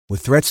With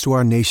threats to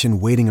our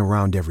nation waiting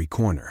around every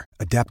corner,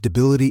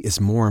 adaptability is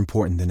more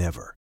important than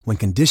ever. When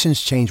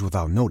conditions change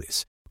without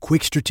notice,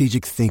 quick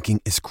strategic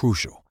thinking is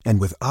crucial.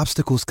 And with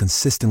obstacles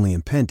consistently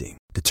impending,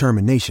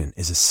 determination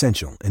is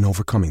essential in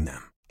overcoming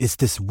them. It's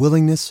this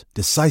willingness,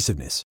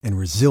 decisiveness, and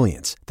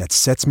resilience that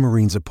sets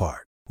Marines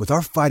apart. With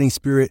our fighting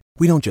spirit,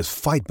 we don't just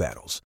fight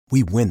battles,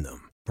 we win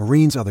them.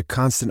 Marines are the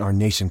constant our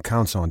nation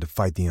counts on to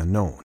fight the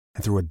unknown.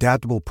 And through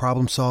adaptable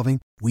problem solving,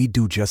 we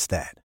do just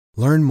that.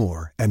 Learn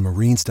more at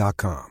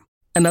marines.com.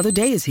 Another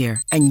day is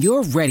here, and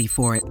you're ready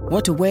for it.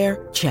 What to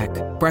wear? Check.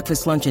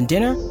 Breakfast, lunch, and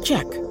dinner?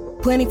 Check.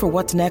 Planning for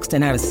what's next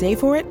and how to save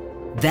for it?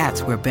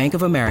 That's where Bank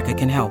of America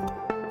can help.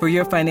 For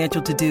your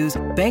financial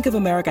to-dos, Bank of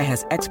America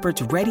has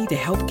experts ready to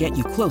help get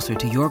you closer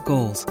to your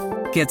goals.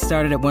 Get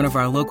started at one of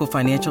our local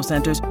financial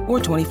centers or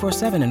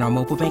 24/7 in our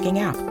mobile banking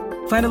app.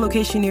 Find a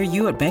location near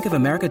you at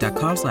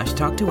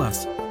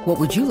bankofamerica.com/talktous. What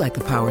would you like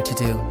the power to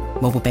do?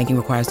 Mobile banking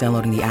requires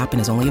downloading the app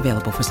and is only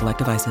available for select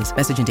devices.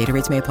 Message and data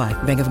rates may apply.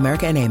 Bank of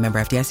America N.A., member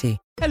FDIC.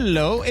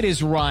 Hello, it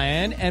is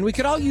Ryan, and we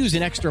could all use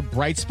an extra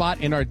bright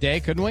spot in our day,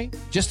 couldn't we?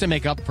 Just to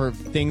make up for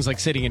things like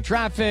sitting in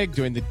traffic,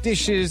 doing the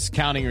dishes,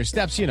 counting your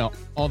steps,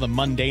 all the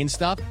mundane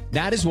stuff.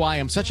 That is why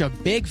I'm such a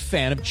big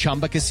fan of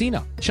Chumba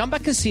Casino. Chumba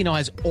Casino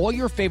has all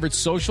your favorite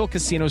social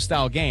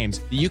casino-style games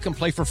that you can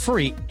play for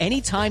free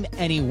anytime,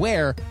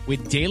 anywhere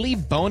with daily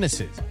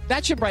bonuses.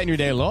 That should brighten your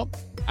day a little.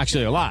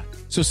 Actually, a lot.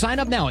 So sign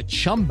up now at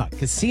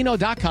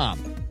ChumbaCasino.com.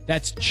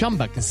 That's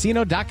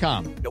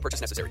ChumbaCasino.com. No purchase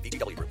necessary.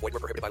 VGW Group. Void where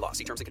prohibited by law.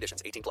 See terms and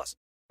conditions. 18+.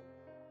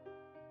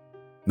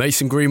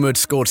 Mason Greenwood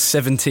scored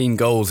 17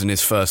 goals in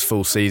his first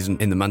full season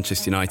in the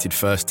Manchester United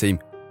first team.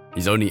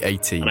 He's only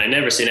 18. And I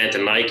never seen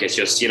anything like it.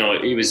 Just,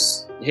 he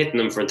was hitting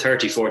them from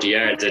 30, 40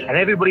 yards. And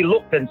everybody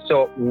looked and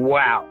thought,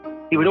 wow.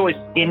 He would always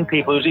skin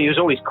people. He was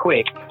always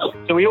quick.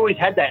 So he always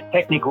had that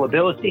technical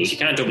ability. You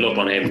can't double up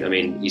on him. I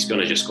mean, he's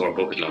going to just score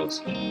bucket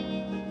loads.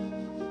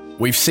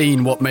 We've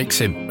seen what makes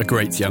him a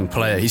great young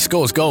player. He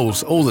scores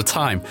goals all the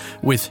time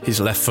with his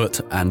left foot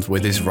and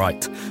with his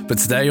right. But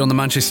today on the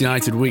Manchester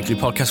United Weekly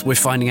Podcast, we're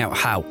finding out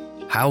how.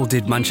 How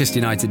did Manchester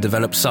United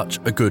develop such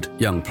a good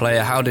young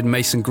player? How did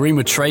Mason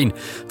Greenwood train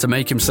to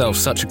make himself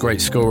such a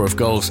great scorer of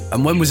goals?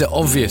 And when was it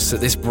obvious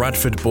that this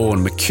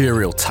Bradford-born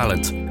mercurial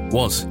talent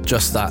was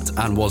just that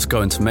and was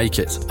going to make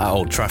it at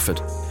Old Trafford?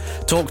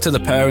 Talk to the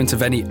parent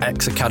of any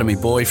ex-academy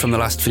boy from the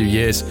last few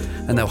years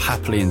and they'll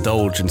happily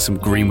indulge in some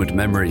Greenwood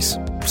memories.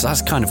 So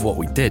that's kind of what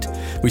we did.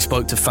 We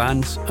spoke to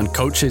fans and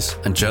coaches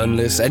and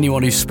journalists,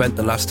 anyone who spent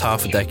the last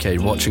half a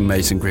decade watching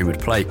Mason Greenwood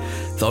play,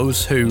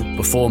 those who,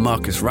 before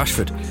Marcus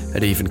Rashford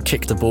had even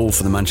kicked the ball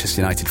for the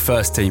Manchester United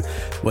first team,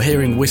 were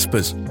hearing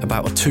whispers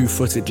about a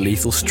two-footed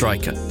lethal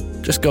striker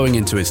just going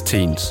into his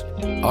teens.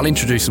 I'll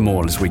introduce them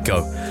all as we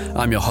go.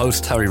 I'm your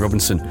host, Harry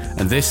Robinson,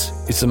 and this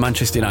is the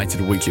Manchester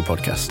United Weekly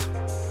Podcast.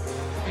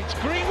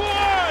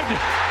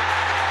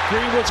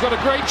 Greenwood's got a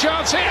great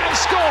chance here and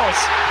scores.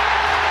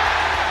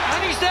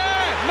 And he's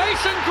there.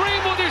 Mason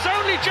Greenwood is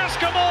only just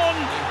come on.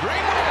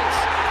 Greenwood.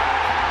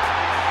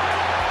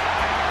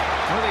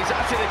 Well, he's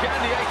at it again,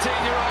 the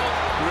 18-year-old.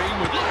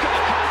 Greenwood. Look at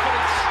the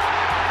confidence.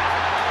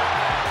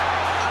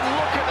 And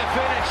look at the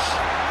finish.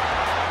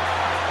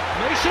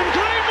 Mason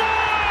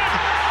Greenwood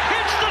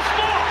hits the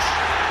spot.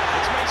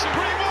 It's Mason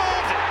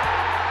Greenwood.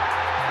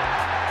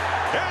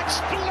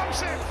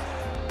 Explosive.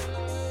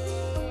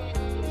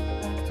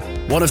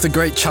 One of the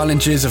great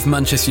challenges of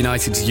Manchester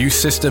United's youth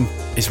system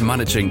is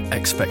managing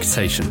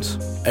expectations.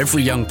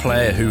 Every young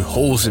player who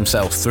hauls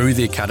himself through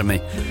the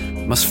academy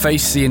must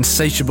face the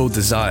insatiable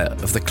desire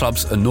of the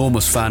club's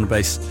enormous fan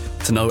base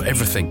to know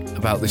everything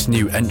about this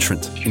new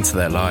entrant into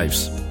their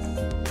lives.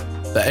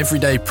 The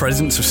everyday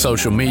presence of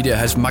social media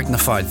has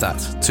magnified that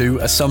to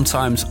a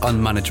sometimes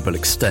unmanageable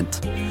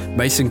extent.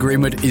 Mason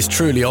Greenwood is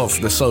truly of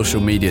the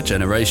social media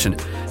generation.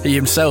 He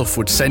himself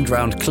would send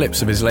round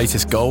clips of his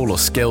latest goal or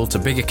skill to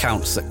big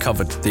accounts that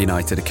covered the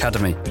United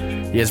Academy.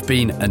 He has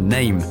been a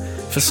name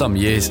for some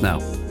years now.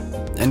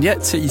 And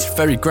yet he's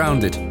very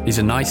grounded. He's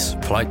a nice,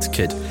 polite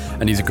kid,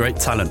 and he's a great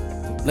talent.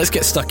 Let's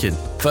get stuck in.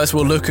 First,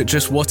 we'll look at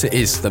just what it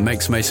is that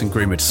makes Mason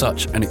Greenwood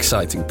such an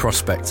exciting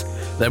prospect.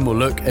 Then we'll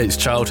look at his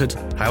childhood,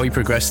 how he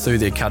progressed through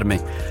the academy,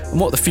 and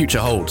what the future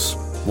holds.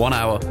 1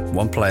 hour,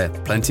 one player,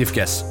 plenty of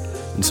guests,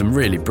 and some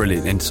really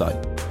brilliant insight.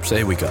 So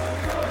here we go.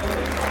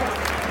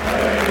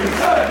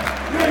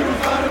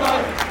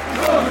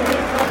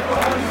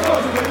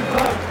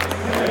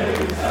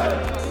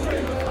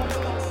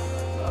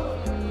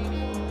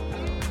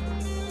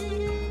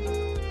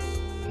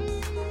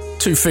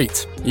 Two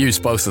feet,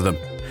 used both of them.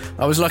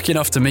 I was lucky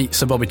enough to meet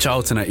Sir Bobby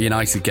Charlton at a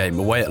United game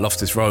away at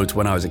Loftus Road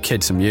when I was a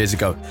kid some years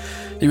ago.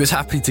 He was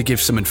happy to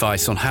give some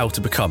advice on how to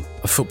become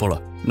a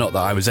footballer. Not that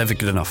I was ever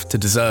good enough to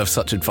deserve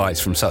such advice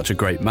from such a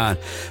great man,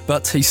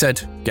 but he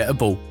said, get a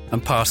ball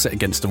and pass it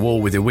against a wall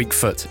with your weak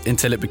foot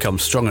until it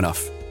becomes strong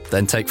enough.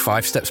 Then take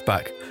 5 steps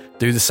back,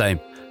 do the same,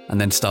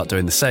 and then start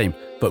doing the same,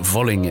 but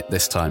volleying it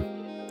this time.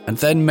 And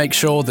then make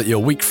sure that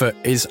your weak foot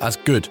is as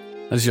good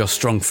as your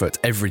strong foot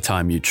every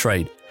time you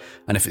train.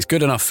 And if it's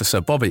good enough for Sir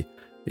Bobby,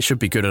 it should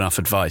be good enough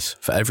advice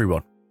for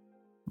everyone.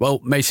 Well,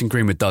 Mason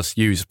Greenwood does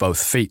use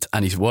both feet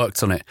and he's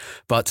worked on it,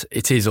 but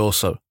it is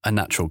also a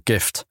natural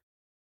gift.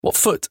 What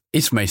foot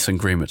is Mason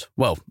Greenwood?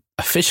 Well,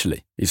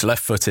 officially, he's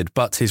left-footed,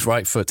 but his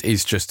right foot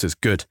is just as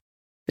good.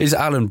 Here's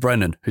Alan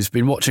Brennan, who's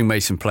been watching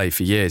Mason play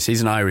for years.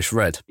 He's an Irish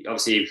Red.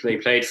 Obviously, he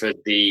played for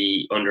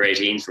the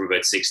under-18s from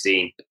about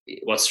 16.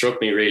 What struck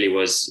me really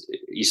was,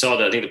 you saw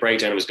that I think the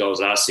breakdown of his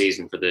goals last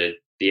season for the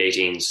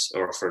 18s,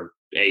 or for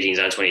 18s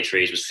and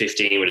 23s, was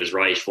 15 with his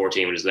right,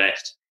 14 with his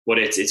left. But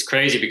it's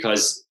crazy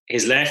because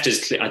his left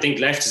is, I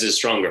think left is his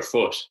stronger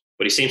foot,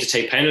 but he seems to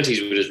take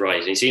penalties with his right,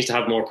 and he seems to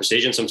have more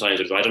precision sometimes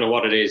with his right. I don't know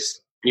what it is.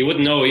 You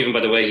wouldn't know even by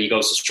the way he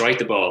goes to strike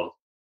the ball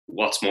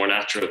what's more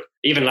natural.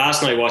 Even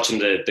last night watching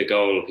the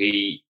goal,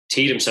 he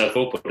teed himself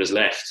up with his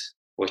left,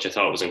 which I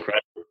thought was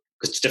incredible.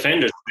 Because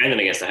defenders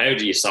defending against it, how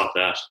do you stop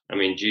that? I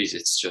mean, geez,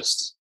 it's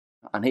just...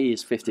 And he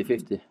is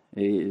 50-50.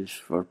 He is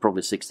for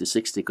probably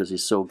 60-60 because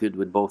he's so good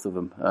with both of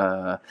them.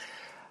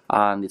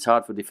 And it's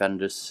hard for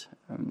defenders.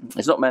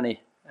 There's not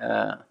many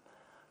that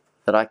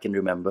I can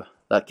remember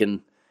that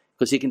can...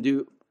 Because he can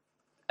do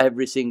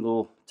every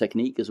single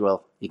technique as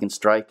well. He can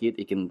strike it,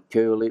 he can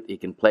curl it, he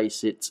can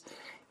place it.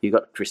 You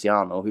got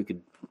Cristiano, who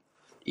could,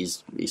 he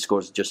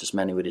scores just as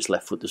many with his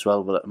left foot as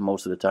well, but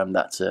most of the time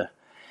that's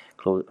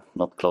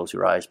not close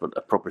your eyes, but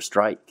a proper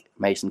strike.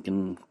 Mason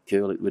can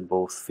curl it with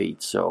both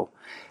feet, so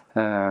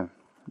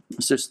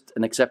it's just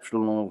an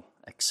exceptional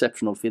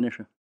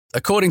finisher.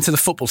 According to the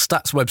football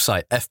stats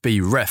website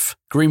FBref,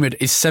 Greenwood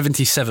is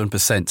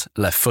 77%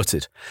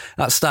 left-footed.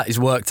 That stat is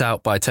worked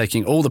out by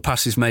taking all the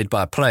passes made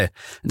by a player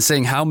and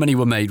seeing how many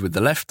were made with the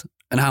left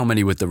and how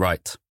many with the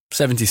right.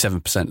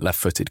 77%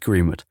 left-footed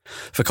Greenwood.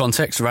 For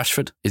context,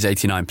 Rashford is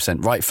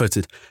 89%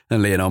 right-footed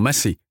and Lionel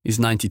Messi is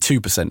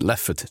 92%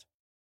 left-footed.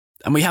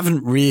 And we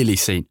haven't really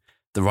seen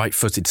the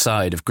right-footed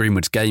side of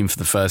Greenwood's game for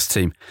the first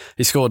team.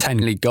 He scored 10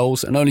 league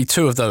goals and only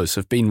 2 of those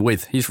have been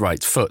with his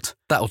right foot.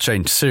 That'll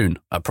change soon,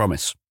 I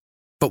promise.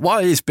 But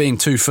why is being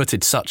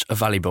two-footed such a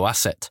valuable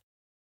asset?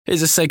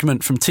 Here's a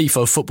segment from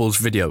Tifo Football's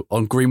video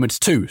on Greenwood's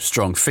 2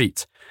 strong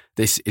feet.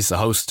 This is the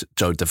host,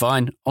 Joe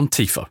Devine, on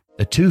Tifo.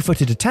 A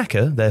two-footed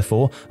attacker,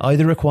 therefore,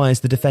 either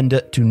requires the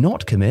defender to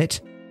not commit,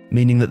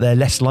 meaning that they're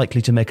less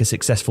likely to make a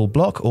successful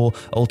block, or,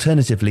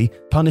 alternatively,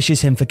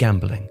 punishes him for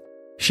gambling,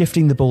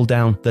 shifting the ball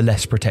down the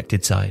less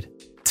protected side.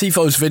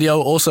 Tifo's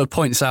video also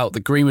points out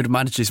that Greenwood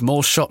manages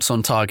more shots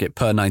on target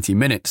per 90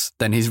 minutes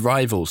than his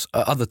rivals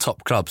at other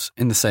top clubs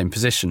in the same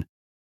position.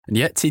 And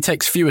yet he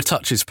takes fewer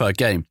touches per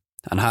game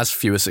and has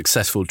fewer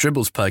successful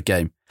dribbles per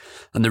game.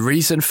 And the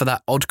reason for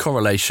that odd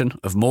correlation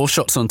of more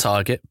shots on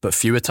target but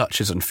fewer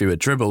touches and fewer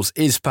dribbles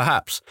is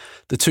perhaps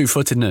the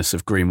two-footedness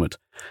of Greenwood.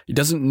 He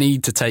doesn't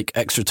need to take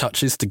extra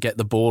touches to get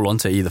the ball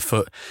onto either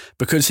foot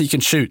because he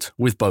can shoot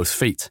with both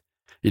feet.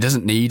 He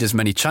doesn't need as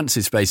many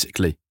chances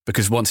basically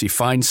because once he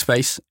finds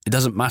space, it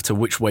doesn't matter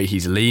which way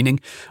he's leaning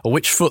or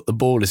which foot the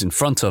ball is in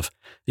front of.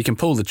 He can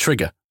pull the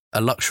trigger,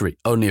 a luxury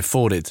only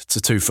afforded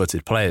to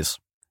two-footed players.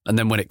 And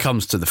then when it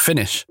comes to the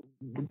finish...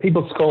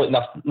 People call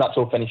it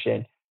natural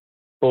finishing,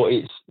 but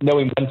it's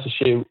knowing when to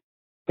shoot.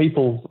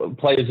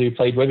 Players who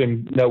played with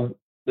him know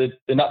the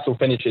natural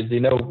finishes. They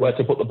know where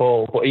to put the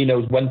ball, but he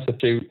knows when to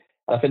shoot.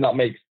 And I think that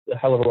makes a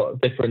hell of a lot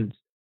of difference.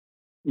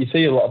 You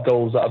see a lot of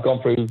goals that have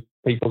gone through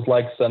people's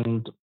legs,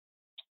 and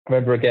I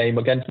remember a game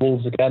against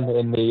Wolves again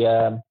in the,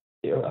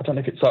 I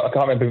can't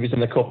remember if it was in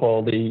the Cup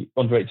or the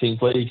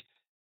Under-18s League,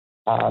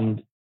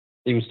 and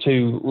it was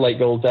 2 late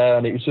goals there,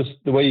 and it was just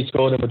the way he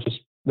scored them was just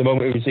the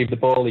moment he received the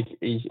ball,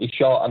 he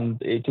shot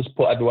and it just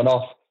put everyone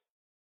off.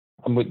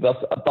 And that's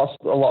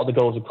a lot of the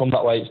goals have come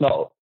that way. It's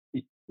not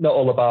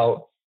all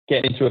about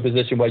getting into a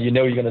position where you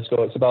know you're going to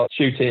score. It's about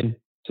shooting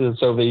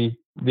so they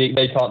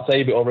can't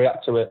save it or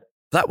react to it.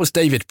 That was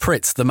David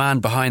Pritt, the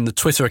man behind the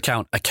Twitter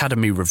account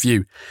Academy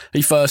Review.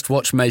 He first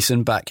watched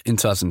Mason back in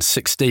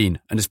 2016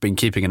 and has been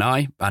keeping an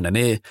eye and an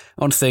ear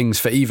on things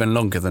for even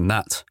longer than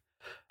that.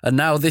 And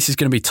now this is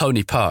going to be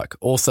Tony Park,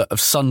 author of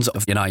Sons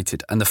of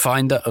United and the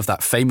finder of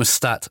that famous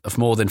stat of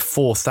more than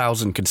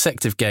 4,000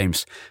 consecutive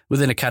games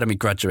with an Academy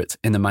graduate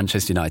in the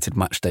Manchester United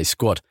matchday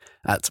squad,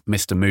 at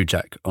Mr.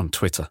 Mujak on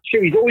Twitter.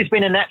 Sure, he's always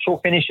been a natural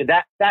finisher.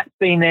 That's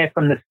been there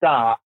from the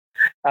start.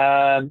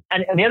 And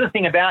the other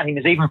thing about him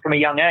is even from a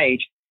young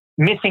age,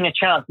 missing a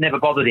chance never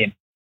bothered him.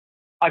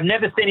 I've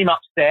never seen him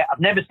upset. I've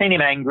never seen him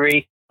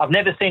angry. I've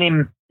never seen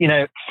him,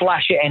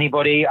 flash at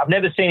anybody. I've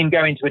never seen him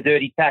go into a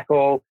dirty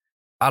tackle.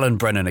 Alan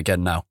Brennan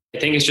again now. I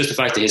think it's just the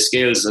fact that his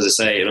skills, as I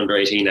say, at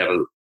under-18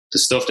 level, the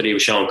stuff that he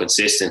was showing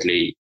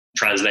consistently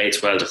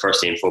translates well to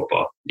first-team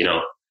football.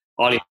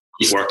 All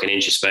he's working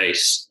inch of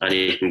space and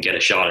he can get a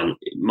shot. And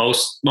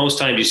most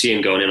times you see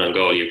him going in on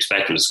goal, you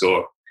expect him to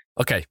score.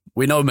 Okay,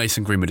 we know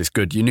Mason Greenwood is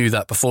good. You knew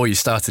that before you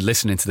started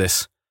listening to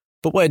this.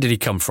 But where did he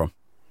come from?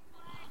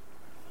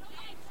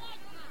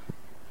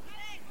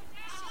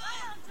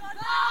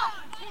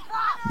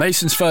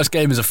 Mason's first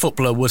game as a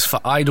footballer was for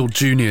Idle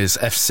Juniors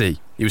FC.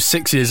 He was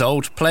 6 years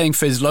old, playing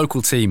for his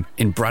local team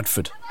in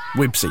Bradford,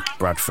 Wibsey,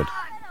 Bradford.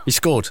 He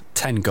scored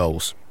 10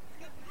 goals.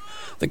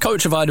 The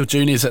coach of Idle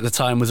Juniors at the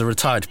time was a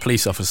retired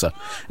police officer.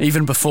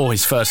 Even before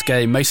his first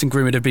game, Mason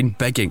Greenwood had been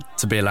begging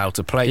to be allowed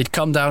to play. He'd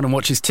come down and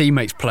watch his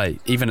teammates play,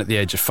 even at the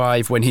age of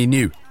 5, when he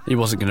knew he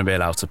wasn't going to be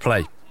allowed to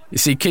play. You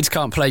see, kids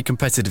can't play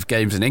competitive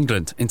games in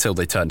England until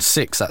they turn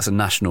 6. That's a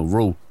national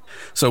rule.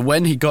 So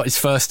when he got his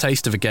first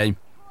taste of a game,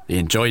 he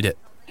enjoyed it.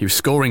 He was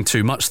scoring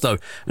too much though,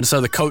 and so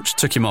the coach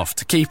took him off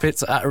to keep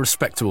it at a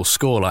respectable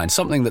scoreline,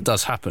 something that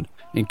does happen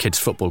in kids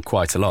football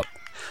quite a lot.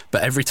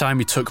 But every time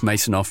he took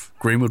Mason off,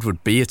 Greenwood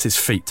would be at his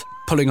feet,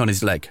 pulling on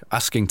his leg,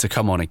 asking to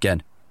come on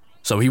again.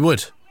 So he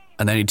would,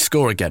 and then he'd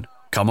score again,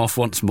 come off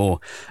once more,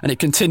 and it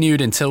continued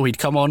until he'd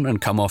come on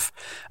and come off,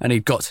 and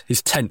he'd got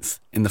his 10th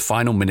in the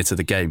final minute of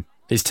the game.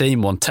 His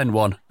team won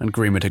 10-1, and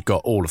Greenwood had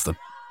got all of them.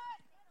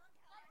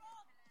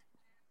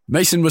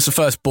 Mason was the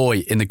first boy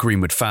in the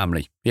Greenwood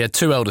family. He had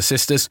 2 elder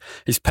sisters.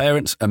 His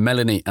parents are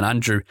Melanie and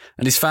Andrew,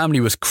 and his family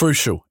was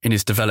crucial in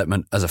his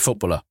development as a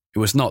footballer. It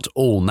was not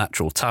all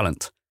natural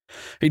talent.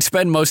 He'd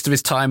spend most of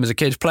his time as a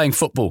kid playing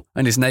football,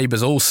 and his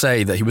neighbours all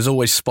say that he was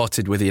always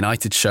spotted with a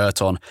United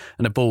shirt on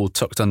and a ball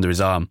tucked under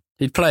his arm.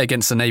 He'd play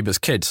against the neighbours'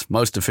 kids,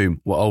 most of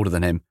whom were older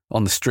than him,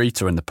 on the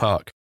street or in the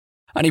park.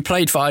 And he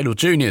played for Idle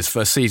Juniors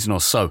for a season or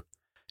so.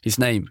 His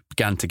name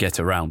began to get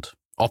around.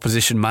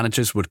 Opposition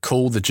managers would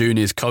call the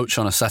juniors coach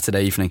on a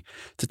Saturday evening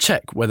to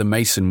check whether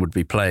Mason would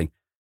be playing,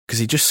 because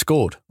he just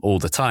scored all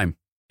the time.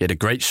 He had a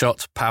great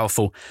shot,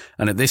 powerful,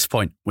 and at this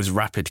point was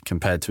rapid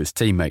compared to his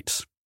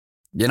teammates.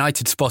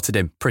 United spotted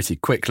him pretty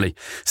quickly.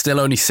 Still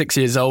only 6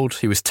 years old,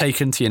 he was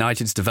taken to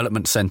United's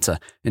development centre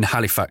in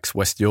Halifax,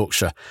 West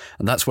Yorkshire,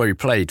 and that's where he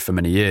played for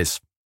many years.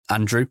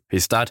 Andrew,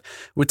 his dad,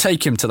 would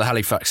take him to the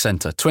Halifax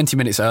centre 20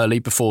 minutes early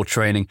before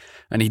training,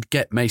 and he'd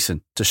get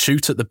Mason to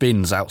shoot at the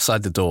bins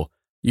outside the door,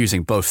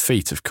 using both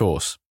feet, of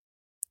course.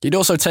 He'd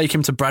also take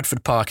him to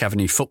Bradford Park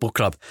Avenue Football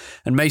Club,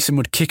 and Mason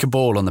would kick a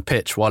ball on the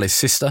pitch while his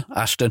sister,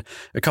 Ashton,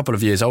 a couple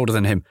of years older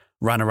than him,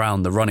 ran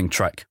around the running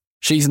track.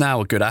 She's now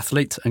a good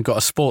athlete and got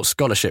a sports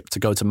scholarship to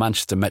go to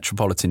Manchester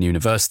Metropolitan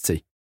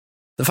University.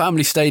 The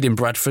family stayed in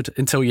Bradford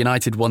until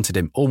United wanted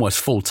him almost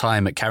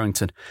full-time at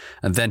Carrington,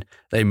 and then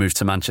they moved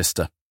to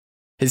Manchester.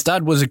 His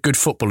dad was a good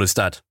footballer's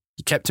dad.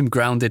 He kept him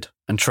grounded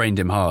and trained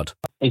him hard.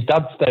 His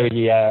dad's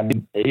very,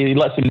 he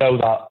lets him know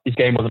that his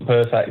game wasn't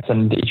perfect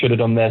and he should have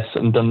done this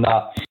and done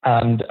that.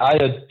 And I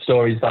heard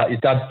stories that his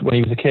dad, when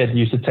he was a kid,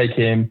 used to take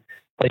him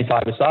play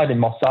five-a-side in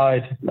Moss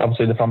Side.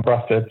 Obviously, they're from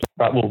Bradford,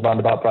 round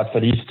about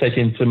Bradford. He used to take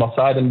him to Moss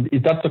Side, and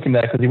his dad took him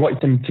there because he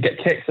wanted him to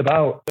get kicked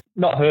about.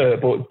 Not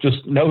hurt, but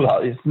just know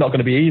that it's not going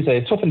to be easy.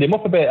 It toughened him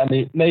up a bit, and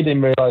it made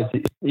him realise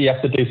he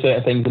has to do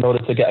certain things in order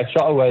to get a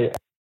shot away.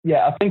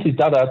 Yeah, I think his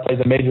dad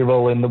plays a major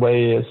role in the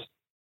way he is.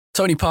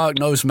 Tony Park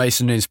knows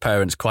Mason and his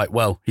parents quite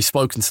well. He's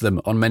spoken to them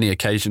on many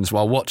occasions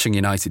while watching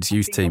United's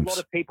youth teams. A lot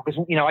of people,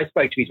 because I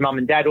spoke to his mum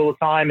and dad all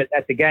the time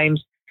at the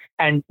games,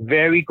 and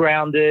very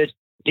grounded,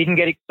 didn't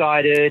get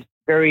excited,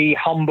 very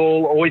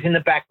humble, always in the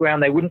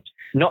background. They wouldn't,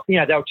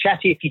 they'll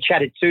chatty if you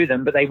chatted to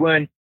them, but they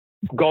weren't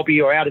gobby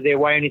or out of their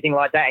way or anything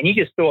like that. And you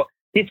just thought,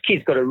 this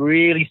kid's got a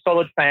really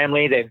solid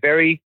family. They're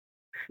very,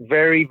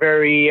 very,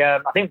 very, I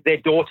think their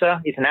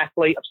daughter is an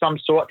athlete of some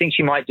sort. I think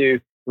she might do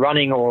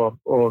running or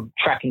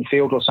track and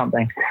field or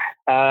something.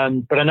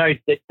 But I know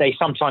that they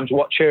sometimes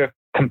watch her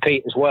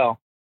compete as well.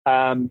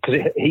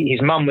 Because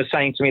his mum was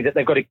saying to me that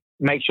they've got to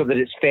make sure that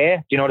it's fair.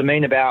 Do you know what I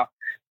mean? About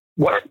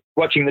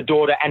watching the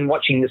daughter and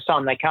watching the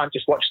son. They can't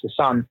just watch the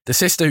son. The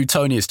sister who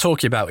Tony is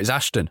talking about is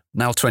Ashton,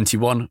 now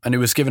 21, and who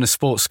was given a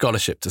sports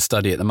scholarship to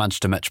study at the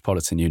Manchester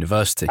Metropolitan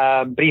University.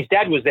 But his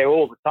dad was there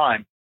all the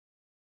time.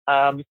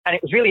 And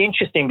it was really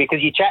interesting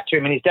because you chat to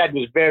him and his dad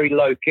was very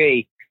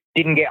low-key,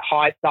 didn't get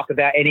hyped up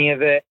about any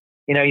of it.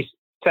 He's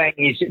saying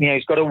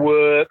he's got to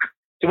work.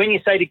 So when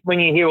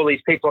you hear all these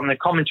people on the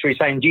commentary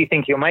saying, do you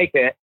think he'll make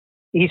it?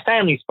 His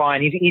family's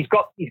fine. He's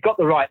got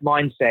the right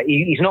mindset.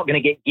 He's not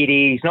going to get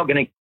giddy. He's not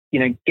going to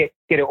get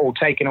it all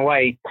taken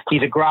away.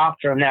 He's a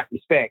grafter in that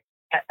respect.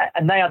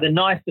 And they are the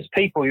nicest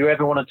people you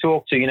ever want to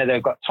talk to.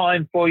 They've got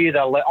time for you.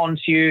 They'll let on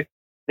to you.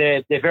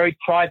 They're very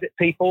private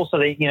people, so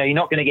you're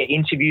not going to get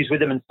interviews with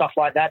them and stuff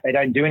like that. They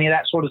don't do any of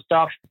that sort of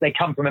stuff. They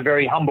come from a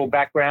very humble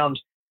background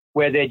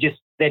where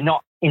they're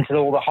not into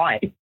all the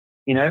hype,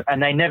 and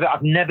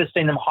I've never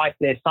seen them hype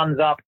their sons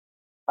up.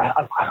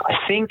 I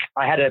think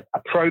I had a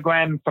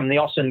program from the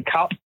Austin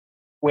Cup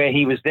where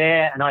he was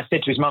there, and I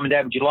said to his mum and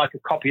dad, would you like a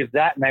copy of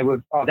that? And they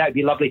were, that would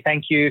be lovely,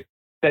 thank you.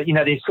 But,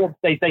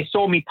 they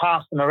saw me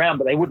pass them around,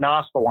 but they wouldn't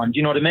ask for one. Do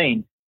you know what I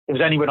mean? It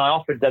was only when I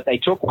offered that they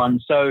took one.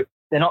 So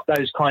they're not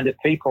those kind of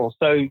people.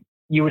 So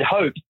you would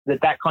hope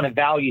that kind of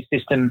value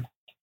system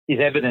is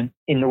evident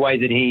in the way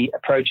that he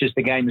approaches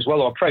the game as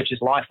well, or approaches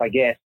life, I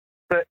guess.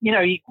 But,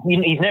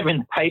 he's never in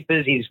the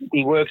papers.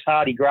 He works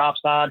hard. He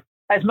grafts hard.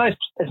 As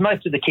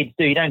most of the kids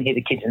do. You don't hear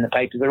the kids in the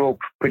papers. They're all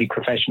pretty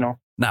professional.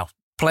 Now,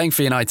 playing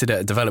for United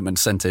at a development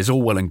centre is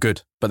all well and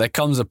good, but there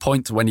comes a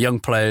point when young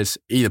players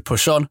either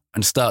push on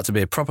and start to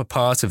be a proper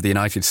part of the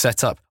United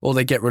setup, or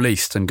they get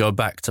released and go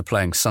back to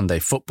playing Sunday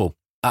football.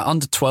 At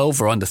under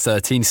 12 or under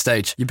 13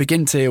 stage, you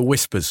begin to hear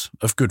whispers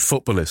of good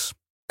footballers.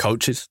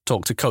 Coaches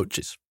talk to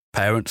coaches.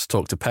 Parents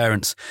talk to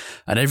parents,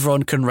 and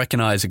everyone can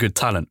recognise a good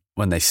talent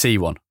when they see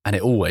one, and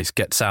it always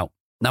gets out.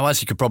 Now,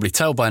 as you could probably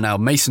tell by now,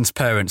 Mason's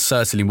parents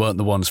certainly weren't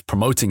the ones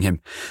promoting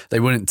him.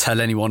 They wouldn't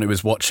tell anyone who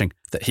was watching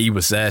that he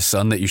was their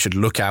son, that you should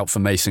look out for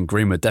Mason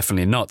Greenwood,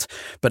 definitely not.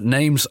 But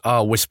names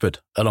are whispered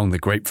along the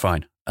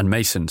grapevine, and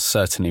Mason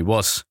certainly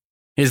was.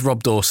 Here's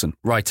Rob Dawson,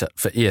 writer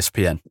for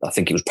ESPN. I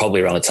think it was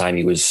probably around the time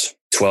he was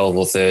 12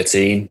 or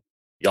 13.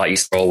 Like you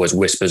said, always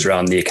whispers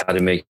around the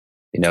academy,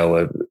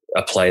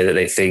 a player that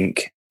they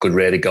think could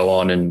really go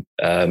on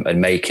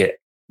and make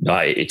it.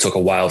 It took a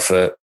while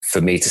for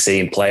me to see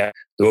him play.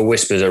 There were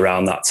whispers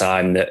around that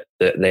time that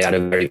they had a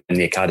very in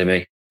the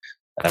academy,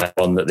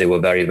 one that they were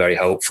very, very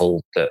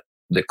hopeful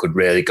that could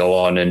really go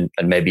on and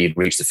maybe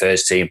reach the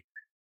first team.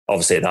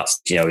 Obviously,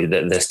 that's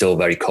they're still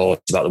very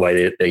cautious about the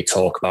way they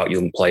talk about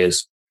young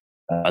players,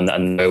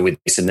 and with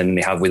Mason than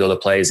they have with other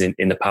players in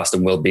the past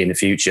and will be in the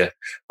future.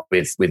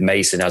 With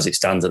Mason, as it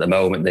stands at the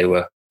moment, they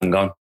were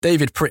gone.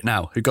 David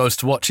Prittnow, who goes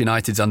to watch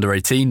United's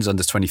under-18s,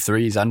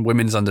 under-23s and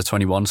women's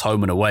under-21s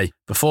home and away.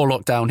 Before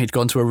lockdown, he'd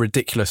gone to a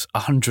ridiculous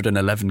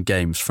 111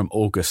 games from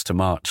August to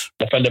March.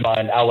 A friend of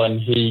mine, Alan,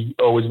 he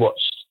always watched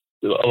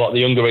a lot of the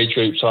younger age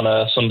groups on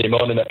a Sunday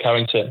morning at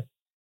Carrington.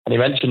 And he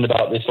mentioned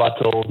about this lad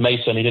called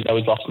Mason, he didn't know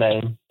his last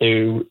name,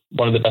 who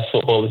one of the best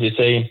footballers he'd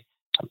seen.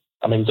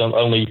 I mean, he was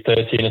only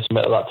 13 or something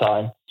at that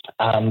time.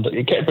 And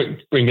he kept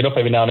bringing up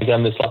every now and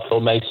again this lad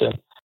called Mason.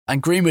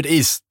 And Greenwood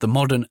is the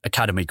modern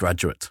academy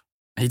graduate.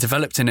 He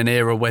developed in an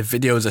era where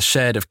videos are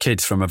shared of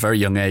kids from a very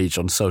young age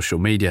on social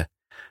media.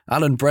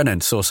 Alan Brennan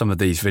saw some of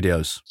these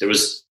videos. There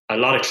was a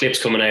lot of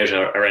clips coming out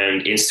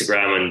around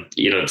Instagram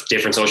and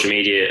different social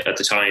media at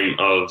the time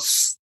of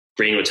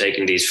Greenwood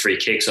taking these free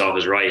kicks off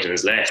his right and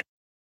his left.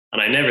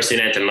 And I'd never seen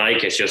anything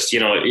like it. Just,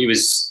 he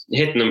was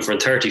hitting them from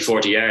 30,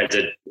 40 yards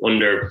at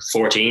under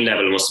 14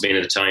 level, it must have been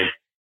at the time.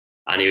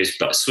 And he was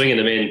swinging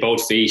them in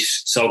both feet,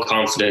 so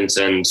confident.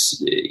 And,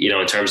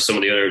 in terms of some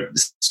of the other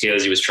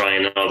skills he was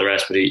trying and all the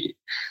rest, but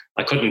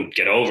I couldn't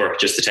get over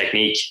just the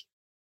technique,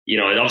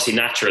 and obviously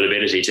natural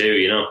ability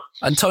too,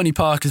 And Tony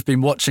Park has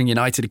been watching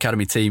United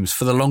Academy teams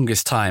for the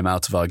longest time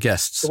out of our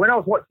guests. So when I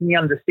was watching the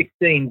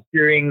under-16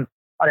 during,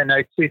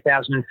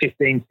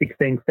 2015,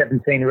 16,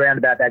 17, around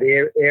about that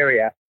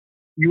area,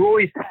 you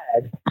always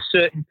had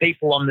certain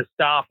people on the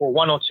staff or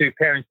one or two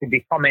parents would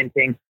be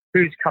commenting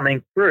who's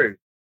coming through.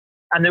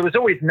 And there was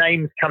always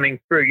names coming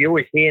through. You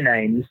always hear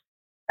names.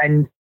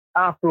 And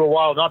after a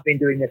while, and I've been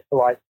doing this for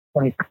like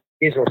 20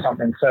 years or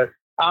something. So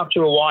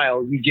after a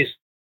while, you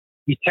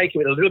take it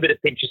with a little bit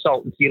of pinch of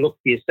salt until you look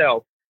for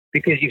yourself,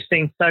 because you've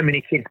seen so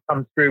many kids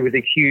come through with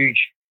a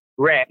huge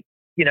rep.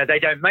 They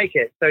don't make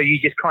it. So you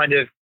just kind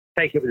of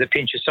take it with a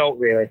pinch of salt,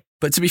 really.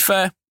 But to be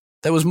fair,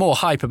 there was more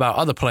hype about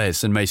other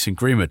players than Mason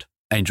Greenwood.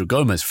 Angel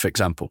Gomez, for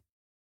example.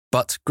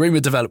 But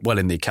Greenwood developed well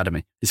in the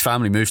academy. His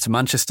family moved to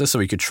Manchester so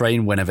he could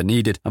train whenever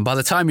needed. And by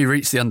the time he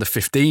reached the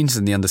under-15s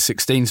and the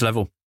under-16s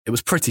level, it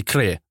was pretty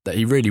clear that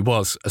he really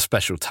was a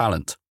special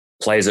talent.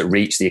 Players that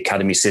reach the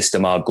academy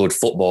system are good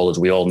footballers.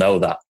 We all know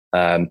that.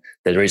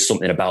 There is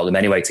something about them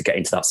anyway to get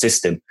into that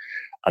system.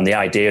 And the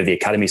idea of the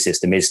academy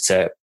system is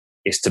to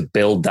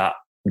build that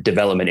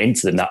development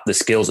into them, that the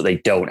skills that they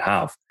don't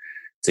have,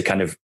 to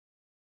kind of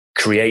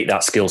create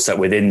that skill set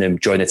within them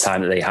during the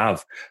time that they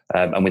have.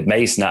 And with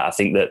Mason, I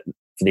think that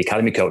for the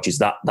academy coaches,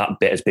 that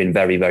bit has been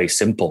very, very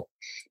simple,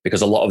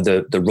 because a lot of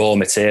the raw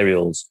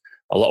materials,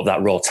 a lot of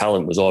that raw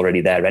talent was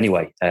already there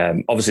anyway.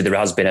 Obviously, there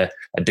has been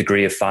a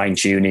degree of fine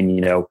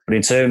tuning, but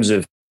in terms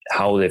of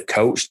how they've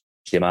coached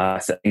him, I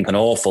think an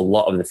awful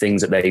lot of the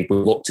things that they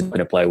looked to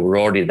in a player were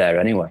already there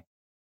anyway.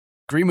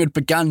 Greenwood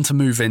began to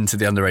move into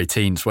the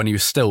under-18s when he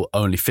was still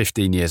only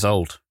 15 years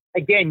old.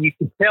 Again, you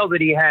could tell that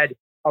he had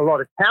a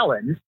lot of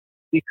talent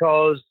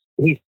because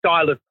his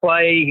style of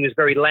play, he was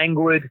very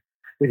languid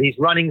with his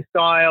running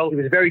style. He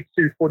was very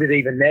two-footed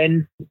even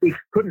then. He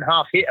couldn't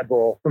half hit a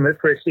ball for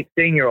a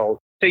 16-year-old.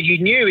 So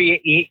you knew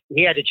he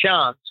had a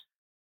chance.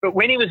 But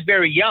when he was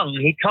very young,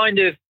 he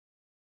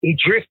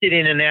drifted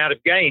in and out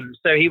of games.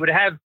 So he would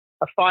have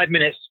a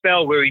 5-minute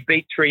spell where he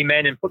beat 3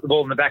 men and put the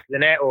ball in the back of the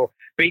net, or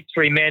beat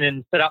 3 men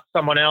and set up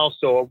someone else,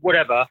 or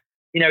whatever.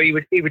 He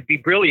would be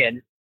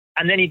brilliant.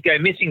 And then he'd go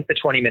missing for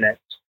 20 minutes.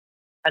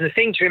 And the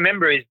thing to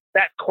remember is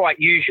that's quite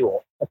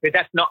usual. Okay,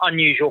 that's not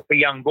unusual for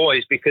young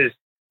boys, because,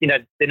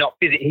 they're not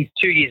he's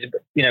 2 years,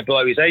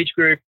 below his age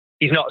group.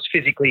 He's not as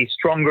physically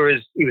stronger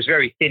as he was,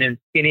 very thin and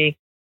skinny.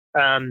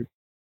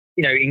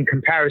 In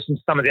comparison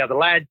to some of the other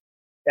lads,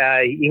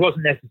 he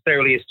wasn't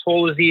necessarily as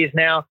tall as he is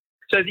now.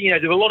 So, there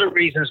were a lot of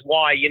reasons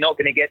why you're not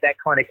going to get that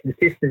kind of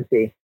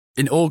consistency.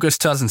 In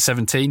August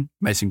 2017,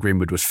 Mason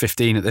Greenwood was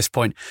 15 at this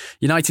point,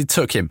 United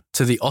took him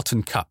to the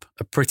Otten Cup,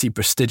 a pretty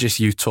prestigious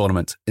youth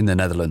tournament in the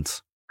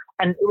Netherlands.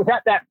 And it was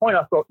at that point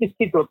I thought, this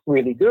kid looks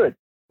really good.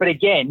 But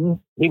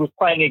again, he was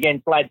playing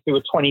against lads who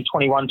were 20,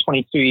 21,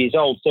 22 years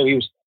old. So he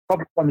was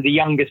probably one of the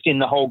youngest in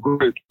the whole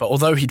group. But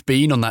although he'd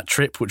been on that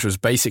trip, which was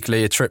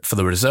basically a trip for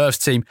the reserves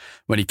team,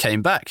 when he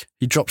came back,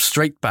 he dropped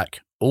straight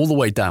back all the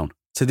way down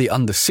to the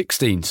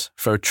under-16s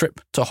for a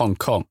trip to Hong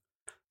Kong.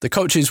 The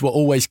coaches were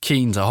always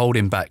keen to hold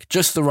him back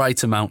just the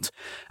right amount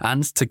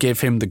and to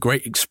give him the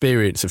great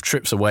experience of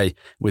trips away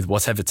with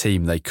whatever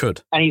team they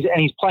could. And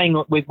he's playing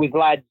with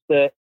lads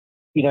that,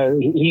 you know,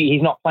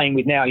 he's not playing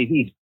with now.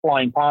 He's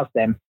flying past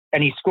them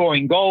and he's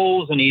scoring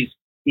goals and he's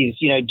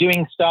you know,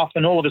 doing stuff.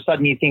 And all of a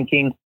sudden you're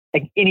thinking,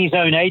 in his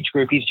own age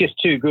group, he's just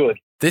too good.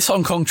 This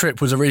Hong Kong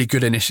trip was a really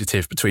good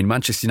initiative between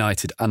Manchester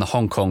United and the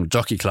Hong Kong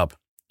Jockey Club.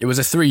 It was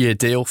a 3-year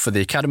deal for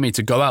the academy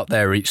to go out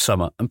there each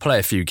summer and play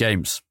a few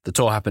games. The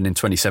tour happened in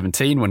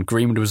 2017 when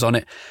Greenwood was on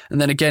it,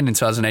 and then again in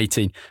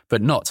 2018, but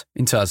not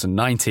in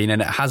 2019,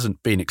 and it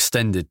hasn't been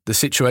extended. The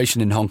situation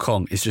in Hong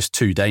Kong is just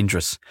too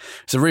dangerous.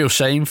 It's a real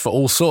shame for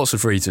all sorts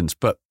of reasons,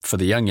 but for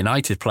the young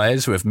United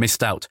players who have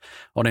missed out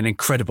on an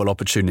incredible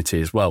opportunity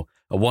as well,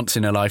 a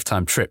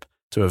once-in-a-lifetime trip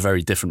to a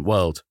very different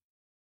world.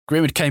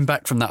 Greenwood came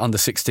back from that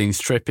under-16s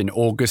trip in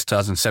August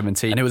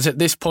 2017, and it was at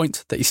this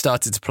point that he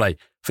started to play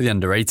for the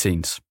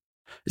under-18s.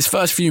 His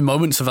first few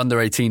moments of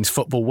under-18s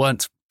football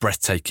weren't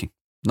breathtaking.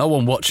 No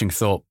one watching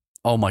thought,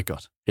 oh my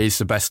God, he's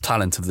the best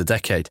talent of the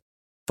decade.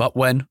 But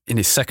when, in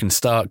his second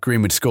start,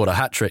 Greenwood scored a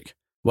hat-trick,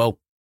 well,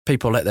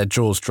 people let their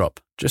jaws drop,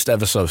 just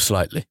ever so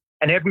slightly.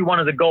 And every one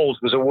of the goals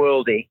was a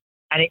worldie,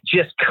 and it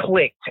just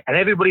clicked, and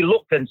everybody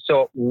looked and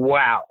thought,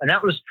 wow. And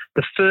that was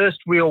the first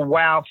real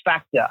wow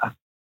factor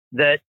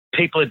that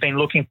people had been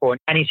looking for.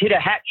 And he's hit a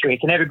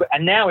hat-trick,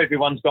 and now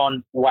everyone's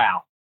gone,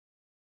 wow.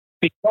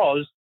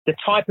 Because the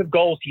type of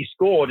goals he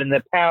scored and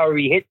the power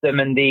he hit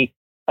them and the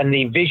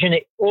vision,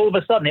 all of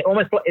a sudden, it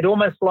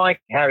almost like,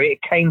 Harry,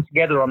 it came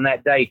together on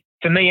that day.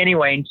 For me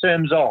anyway, in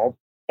terms of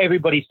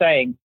everybody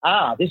saying,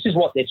 this is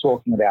what they're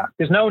talking about.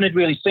 Because no one had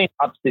really seen it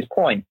up to this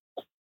point.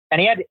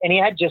 And he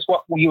had just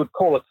what you would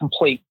call a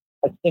complete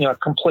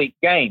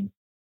game.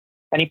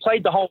 And he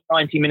played the whole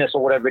 90 minutes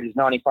or whatever it is,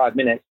 95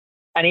 minutes.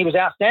 And he was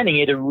outstanding. He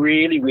had a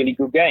really, really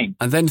good game.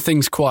 And then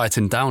things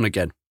quietened down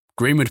again.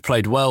 Greenwood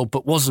played well,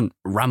 but wasn't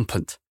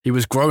rampant. He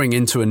was growing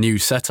into a new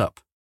setup.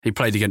 He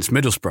played against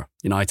Middlesbrough.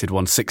 United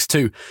won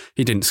 6-2.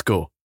 He didn't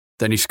score.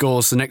 Then he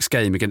scores the next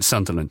game against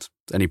Sunderland.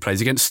 Then he plays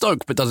against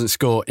Stoke, but doesn't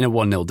score in a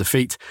 1-0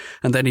 defeat.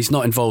 And then he's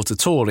not involved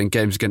at all in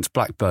games against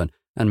Blackburn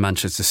and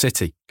Manchester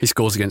City. He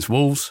scores against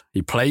Wolves.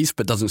 He plays,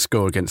 but doesn't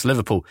score against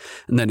Liverpool.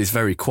 And then is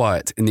very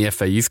quiet in the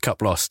FA Youth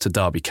Cup loss to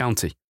Derby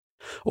County.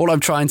 All I'm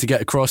trying to get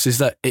across is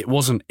that it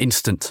wasn't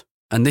instant.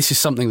 And this is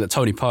something that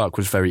Tony Park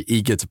was very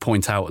eager to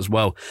point out as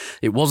well.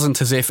 It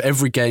wasn't as if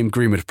every game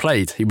Greenwood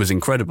played, he was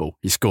incredible.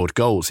 He scored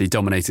goals, he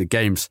dominated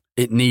games.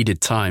 It needed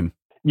time.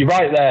 You're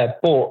right there,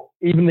 but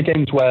even the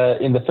games where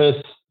in the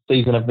first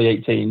season of the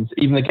 18s,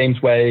 even the games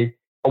where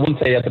I wouldn't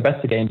say he had the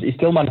best of games, he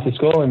still managed to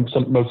score in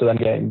most of them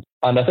games.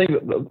 And I think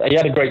he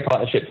had a great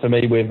partnership for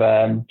me with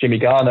Jimmy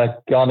Garner.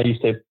 Garner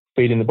used to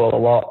feed in the ball a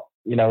lot,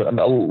 you know, and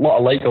a lot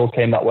of late goals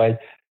came that way,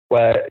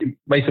 where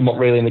Mason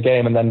wasn't really in the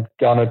game and then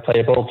Garner would play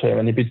a ball to him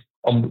and he'd be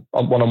on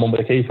one-on-one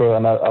with the keeper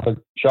and have a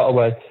shot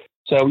away.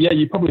 So, yeah,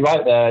 you're probably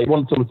right there. He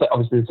wasn't until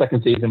obviously the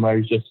second season where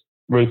he's just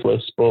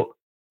ruthless, but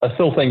I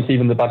still think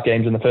even the bad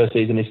games in the first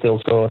season, he still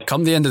scored.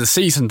 Come the end of the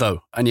season,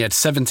 though, and he had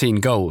 17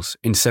 goals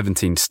in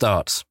 17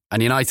 starts.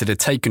 And United had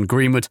taken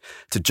Greenwood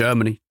to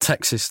Germany,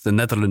 Texas, the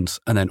Netherlands,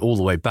 and then all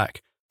the way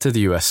back to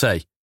the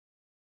USA.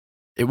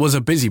 It was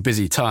a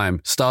busy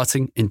time,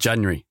 starting in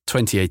January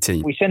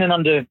 2018. We sent an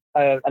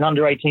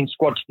under-18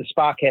 squad to the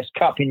Sparkasse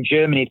Cup in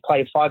Germany to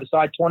play a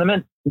five-a-side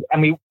tournament,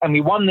 and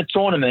we won the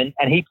tournament.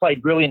 And he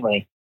played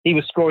brilliantly. He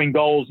was scoring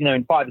goals, you know,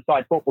 in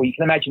five-a-side football. You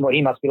can imagine what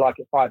he must be like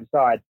at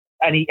five-a-side.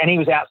 And he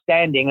was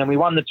outstanding. And we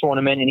won the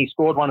tournament, and he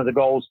scored one of the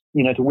goals,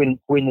 you know, to win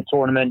the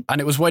tournament. And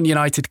it was when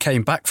United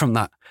came back from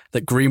that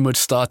Greenwood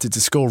started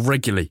to score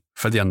regularly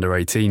for the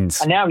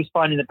under-18s. And now he's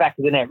finding the back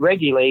of the net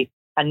regularly.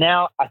 And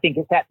now I think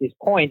it's at this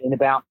point in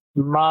about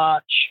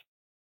March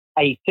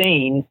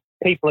 18,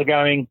 people are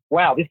going,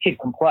 wow, this kid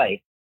can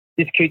play.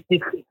 This kid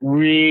is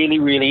really,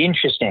 really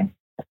interesting.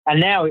 And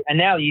now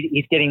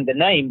he's getting the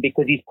name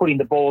because he's putting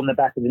the ball in the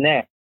back of the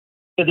net.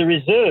 So the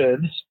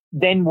reserves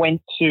then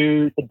went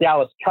to the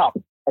Dallas Cup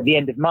at the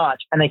end of March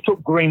and they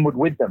took Greenwood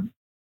with them.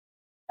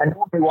 And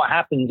normally what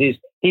happens is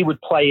he would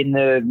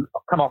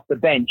come off the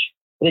bench.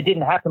 But it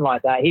didn't happen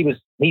like that.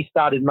 He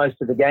started most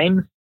of the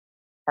games.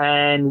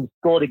 And he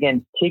scored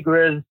against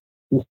Tigres.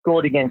 He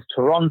scored against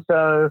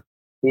Toronto.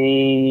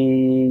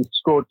 He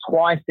scored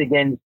twice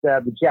against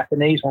the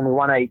Japanese when we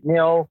won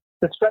 8-0.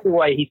 So straight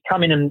away, he's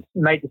come in and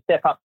made the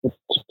step up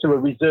to a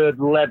reserve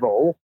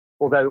level,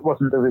 although it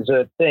wasn't the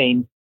reserve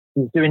team.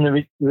 He's doing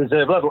the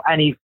reserve level,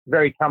 and he's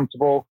very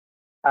comfortable.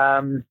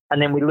 And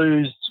then we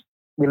lose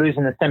in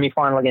the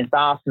semi-final against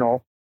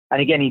Arsenal.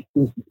 And again,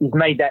 he's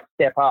made that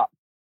step up.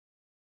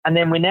 And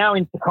then we're now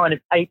into kind of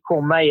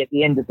April, May at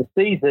the end of the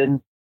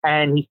season.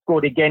 And he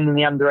scored again in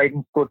the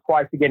under-18, scored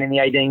twice again in the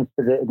 18s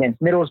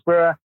against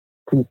Middlesbrough.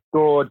 He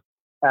scored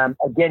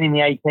again in the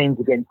 18s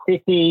against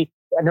City.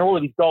 And all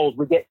of his goals,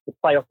 we get to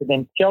play off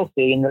against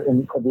Chelsea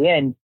at the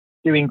end,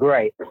 doing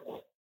great.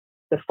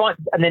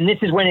 And then this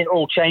is when it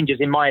all changes,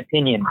 in my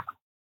opinion.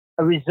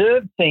 A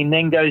reserve team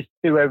then goes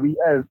to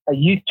a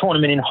youth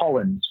tournament in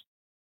Holland.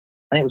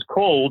 And it was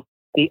called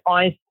the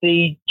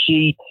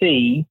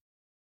ICGT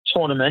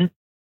tournament,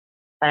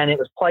 and it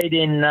was played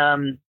in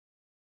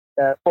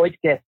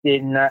Uitgeest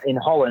in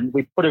Holland.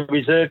 We put a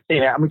reserve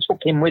team out and we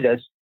took him with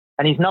us,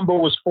 and his number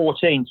was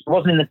 14. So it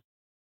wasn't in the.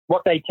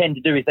 What they tend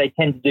to do is they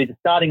tend to do the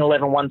starting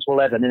 11, 1 to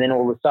 11, and then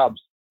all the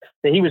subs.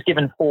 So he was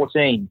given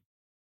 14.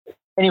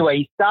 Anyway,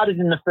 he started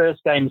in the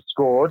first game,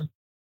 scored.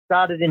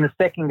 Started in the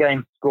second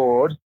game,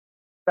 scored.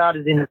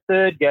 Started in the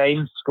third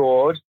game,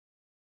 scored.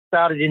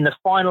 Started in the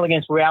final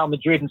against Real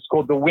Madrid and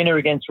scored the winner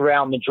against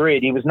Real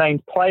Madrid. He was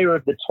named player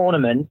of the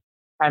tournament,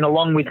 and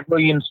along with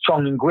Williams,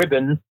 Chong and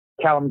Gribben,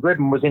 Callum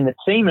Gribben was in the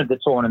team of the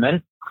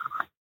tournament.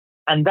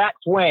 And that's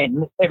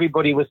when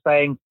everybody was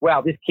saying,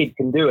 wow, this kid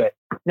can do it.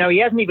 Now, he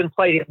hasn't even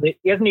played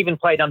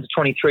under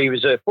 23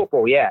 reserve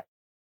football yet.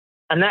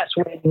 And that's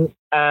when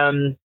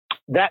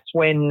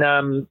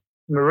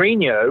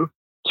Mourinho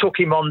took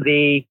him on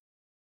the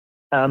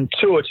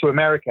tour to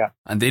America.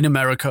 And in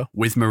America,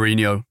 with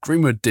Mourinho,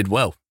 Greenwood did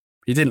well.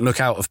 He didn't look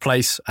out of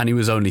place, and he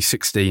was only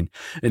 16.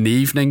 In the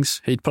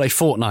evenings, he'd play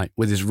Fortnite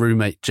with his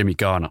roommate Jimmy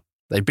Garner.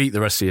 They beat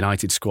the rest of the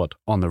United squad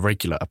on the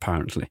regular,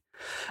 apparently.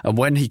 And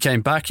when he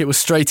came back, it was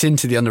straight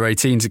into the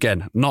under-18s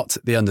again, not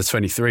the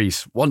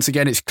under-23s. Once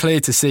again, it's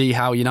clear to see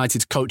how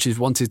United's coaches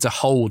wanted to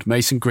hold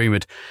Mason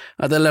Greenwood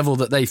at the level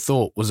that they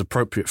thought was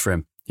appropriate for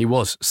him. He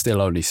was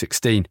still only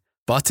 16.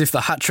 But if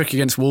the hat-trick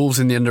against Wolves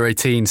in the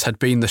under-18s had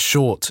been the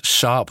short,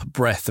 sharp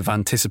breath of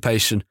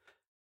anticipation,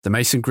 the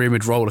Mason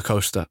Greenwood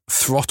rollercoaster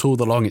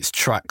throttled along its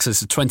tracks as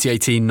the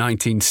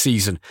 2018-19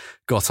 season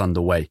got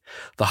underway.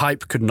 The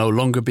hype could no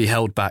longer be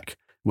held back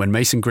when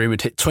Mason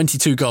Greenwood hit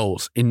 22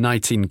 goals in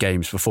 19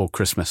 games before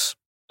Christmas.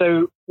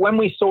 So when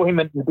we saw him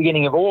at the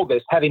beginning of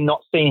August, having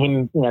not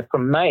seen him,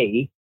 from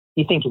May,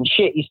 you're thinking,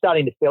 shit, he's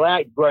starting to fill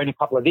out, he's grown a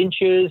couple of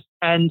inches,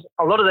 and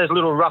a lot of those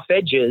little rough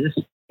edges,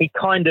 he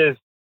kind of,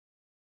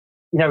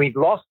 he'd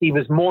lost. He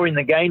was more in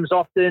the games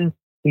often.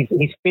 His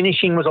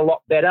finishing was a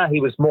lot better.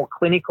 He was more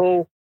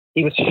clinical.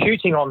 He was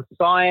shooting on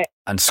sight.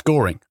 And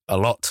scoring a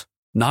lot.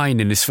 9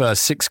 in his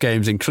first 6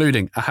 games,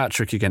 including a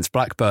hat-trick against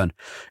Blackburn.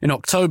 In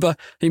October,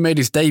 he made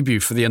his debut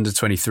for the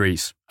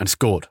under-23s and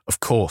scored, of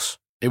course.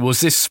 It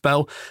was this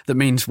spell that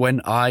means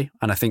when I,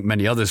 and I think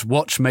many others,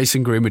 watch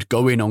Mason Greenwood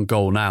go in on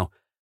goal now,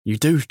 you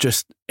do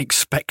just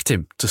expect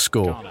him to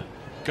score.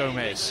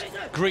 Gomez,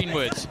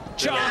 Greenwood,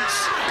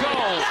 chance,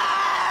 goal.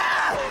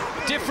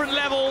 Different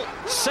level,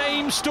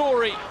 same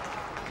story.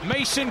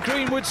 Mason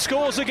Greenwood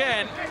scores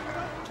again.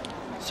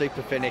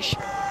 Super finish.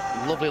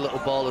 Lovely little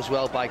ball as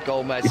well by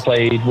Gomez. He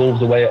played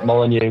Wolves away at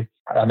Molineux.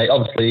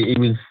 Obviously, he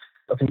was,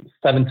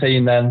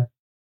 17 then.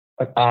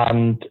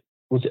 And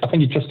I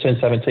think he just turned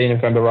 17, if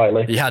I remember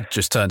rightly. He had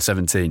just turned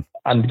 17.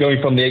 And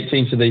going from the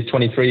 18 to the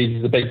 23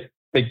 is a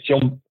big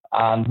jump.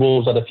 And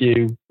Wolves had a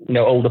few,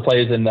 older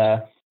players in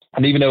there.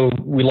 And even though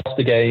we lost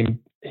the game,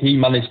 he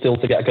managed still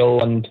to get a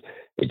goal. And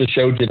it just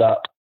showed you that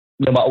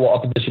no matter what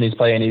opposition he's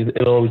playing,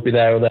 he'll always be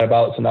there or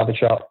thereabouts and have a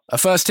shot. A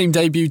first-team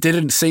debut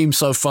didn't seem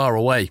so far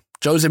away.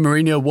 Jose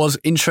Mourinho was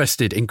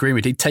interested in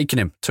Greenwood. He'd taken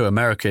him to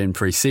America in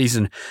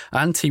pre-season,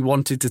 and he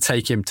wanted to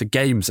take him to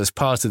games as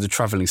part of the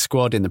travelling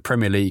squad in the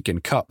Premier League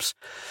and Cups.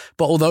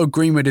 But although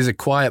Greenwood is a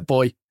quiet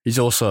boy, he's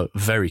also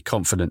very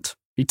confident.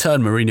 He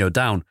turned Mourinho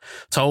down.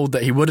 Told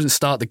that he wouldn't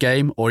start the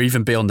game or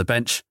even be on the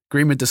bench,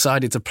 Greenwood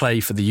decided to play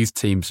for the youth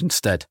teams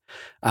instead.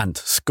 And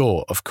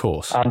score, of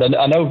course. And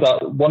I know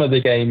that one of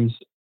the games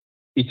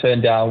he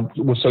turned down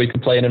was so he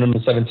could play in an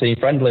under-17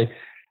 friendly.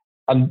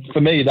 And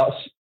for me, that's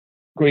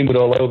Greenwood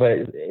all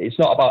over. It's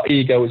not about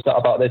ego, it's not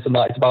about this and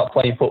that, it's about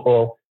playing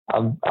football.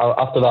 And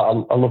after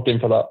that, I loved him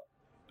for that.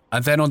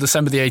 And then on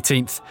December the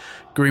 18th,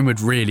 Greenwood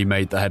really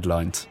made the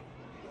headlines.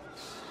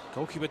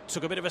 Goalkeeper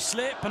took a bit of a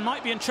slip and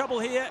might be in trouble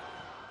here.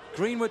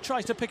 Greenwood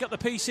tries to pick up the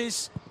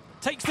pieces,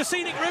 takes the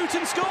scenic route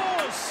and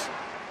scores!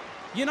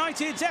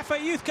 United's FA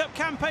Youth Cup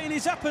campaign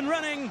is up and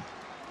running,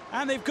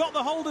 and they've got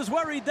the holders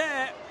worried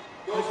there.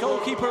 The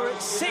goalkeeper at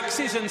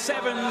 6s and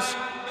 7s,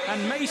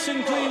 and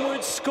Mason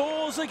Greenwood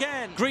scores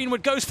again.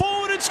 Greenwood goes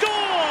forward and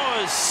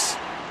scores!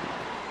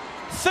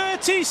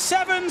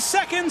 37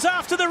 seconds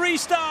after the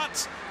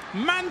restart,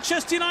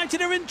 Manchester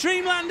United are in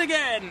dreamland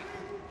again.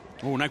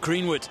 Oh, now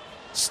Greenwood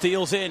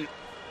steals in.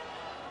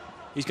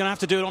 He's going to have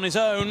to do it on his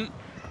own,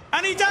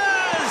 and he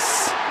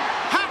does!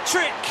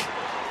 Hat-trick!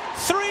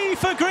 3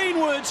 for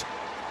Greenwood,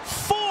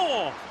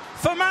 4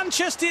 for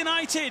Manchester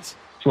United.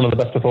 It's one of the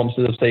best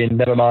performances I've seen,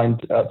 never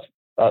mind at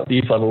the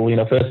youth level,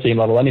 first team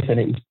level, anything.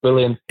 It was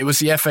brilliant. It was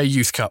the FA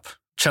Youth Cup.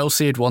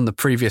 Chelsea had won the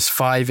previous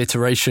 5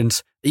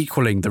 iterations,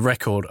 equalling the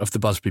record of the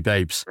Busby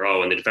Babes.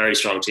 And they had a very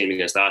strong team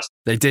against that.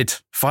 They did.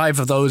 5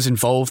 of those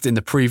involved in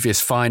the previous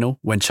final,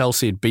 when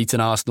Chelsea had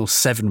beaten Arsenal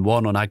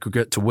 7-1 on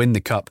aggregate to win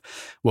the cup,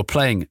 were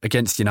playing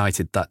against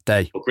United that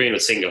day. But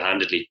Greenwood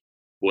single-handedly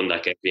won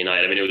that game for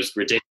United. It was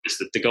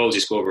ridiculous. The goals he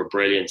scored were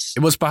brilliant.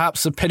 It was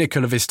perhaps the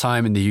pinnacle of his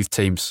time in the youth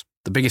teams,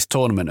 the biggest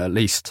tournament at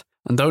least.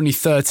 And only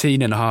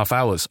 13 and a half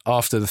hours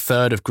after the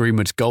third of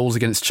Greenwood's goals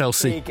against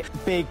Chelsea,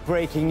 Big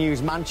breaking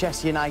news.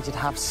 Manchester United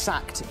have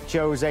sacked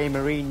Jose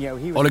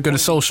Mourinho. Ole Gunnar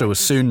Solskjaer was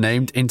soon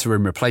named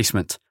interim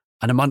replacement.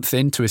 And a month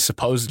into his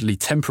supposedly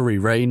temporary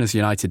reign as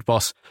United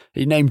boss,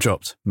 he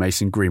name-dropped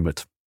Mason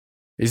Greenwood.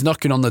 He's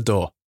knocking on the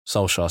door,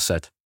 Solskjaer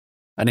said.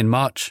 And in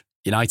March,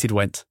 United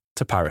went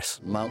to Paris.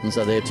 Mountains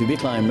are there to be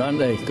climbed, aren't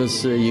they?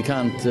 Because you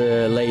can't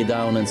lay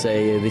down and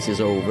say this is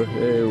over.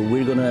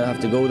 We're going to have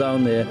to go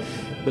down there,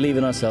 believe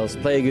in ourselves,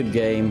 play a good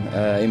game,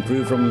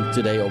 improve from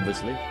today,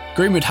 obviously.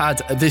 Greenwood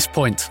had, at this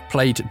point,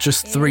 played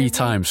just 3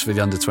 times for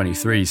the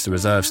under-23s, the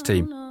reserves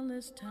team.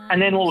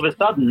 And then all of a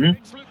sudden,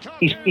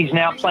 he's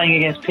now playing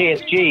against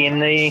PSG in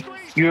the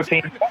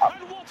European Cup.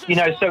 You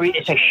know, so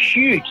it's a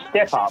huge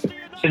step up.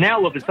 So now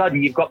all of a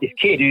sudden you've got this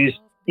kid who's,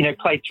 you know,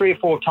 played 3 or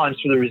 4 times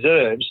for the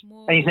reserves,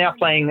 and he's now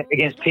playing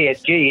against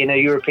PSG in a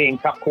European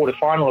Cup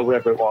quarter-final or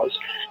whatever it was.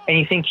 And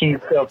you're thinking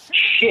to yourself,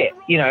 shit,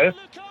 you know.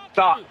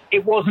 But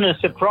it wasn't a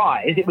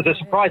surprise. It was a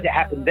surprise it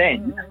happened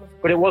then,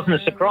 but it wasn't a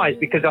surprise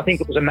because I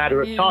think it was a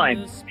matter of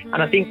time.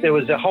 And I think there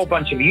was a whole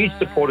bunch of youth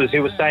supporters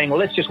who were saying, well,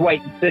 let's just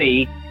wait and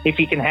see if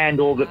he can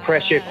handle the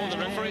pressure. Oh, the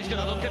referee's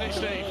going to look at it,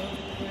 Steve.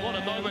 What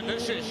a moment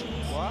this is.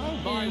 Wow.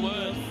 My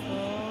word.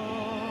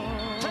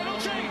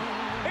 Penalty!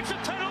 It's a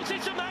penalty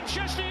to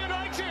Manchester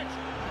United.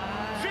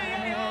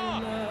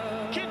 VAR!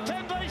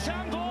 Kimpembe's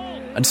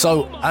handball. And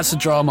so, as the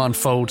drama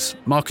unfolds,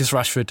 Marcus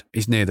Rashford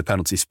is near the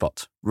penalty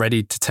spot,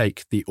 ready to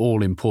take the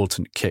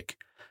all-important kick.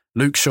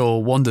 Luke Shaw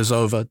wanders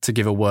over to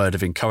give a word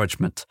of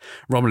encouragement.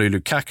 Romelu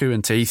Lukaku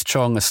and Tahith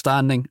Chong are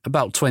standing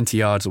about 20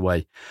 yards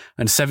away,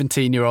 and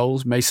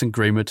 17-year-old Mason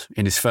Greenwood,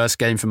 in his first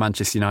game for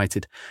Manchester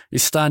United,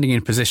 is standing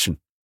in position.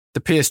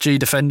 The PSG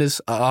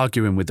defenders are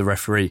arguing with the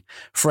referee.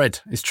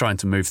 Fred is trying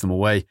to move them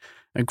away,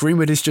 and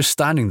Greenwood is just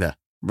standing there,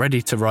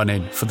 ready to run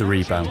in for the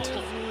rebound.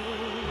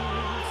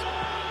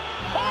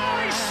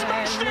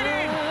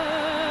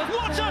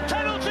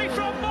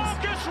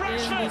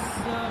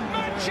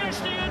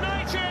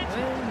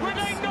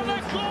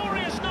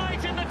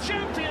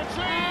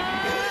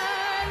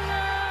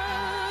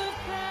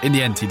 In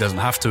the end, he doesn't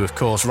have to, of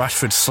course.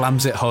 Rashford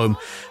slams it home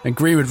and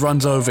Greenwood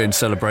runs over in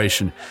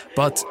celebration.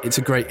 But it's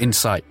a great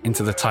insight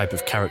into the type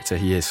of character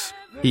he is.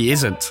 He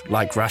isn't,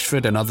 like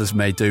Rashford and others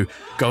may do,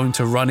 going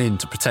to run in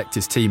to protect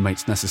his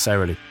teammates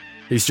necessarily.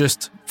 He's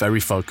just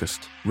very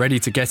focused, ready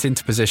to get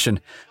into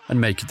position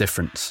and make a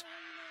difference.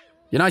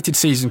 United's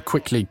season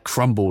quickly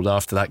crumbled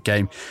after that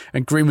game,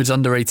 and Greenwood's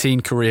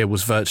under-18 career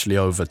was virtually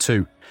over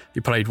too.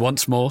 He played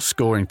once more,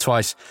 scoring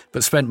twice,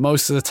 but spent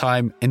most of the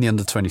time in the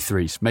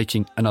under-23s,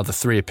 making another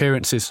 3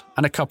 appearances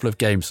and a couple of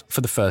games for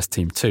the first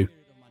team too.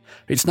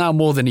 It's now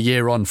more than a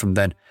year on from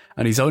then,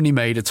 and he's only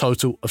made a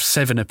total of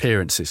 7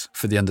 appearances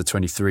for the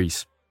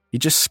under-23s. He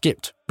just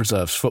skipped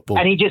reserves football.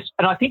 And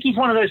I think he's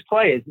one of those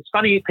players. It's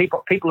funny,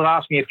 people have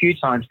asked me a few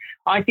times.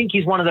 I think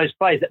he's one of those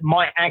players that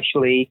might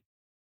actually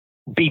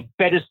be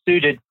better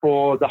suited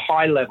for the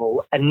high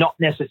level and not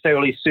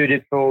necessarily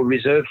suited for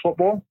reserve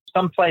football.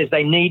 Some players,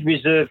 they need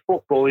reserve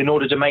football in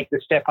order to make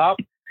the step up.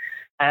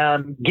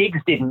 Giggs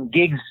didn't.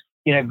 Giggs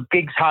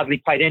hardly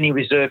played any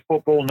reserve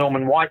football.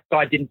 Norman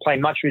Whiteside didn't play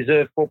much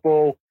reserve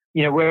football.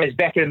 You know, whereas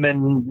Beckham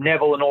and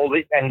Neville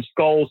and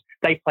Scholes,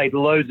 they played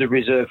loads of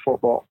reserve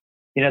football.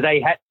 You know,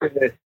 they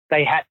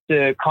had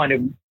to kind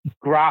of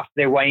graft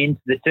their way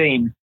into the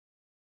team.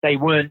 They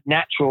weren't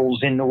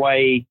naturals in the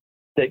way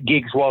that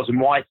Giggs was and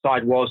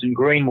Whiteside was and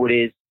Greenwood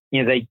is.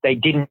 You know, they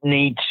didn't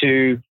need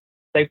to.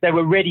 They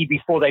were ready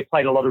before they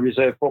played a lot of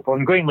reserve football.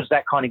 And Greenwood's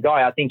that kind of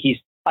guy. I think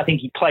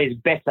he plays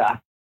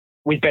better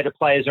with better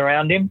players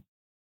around him.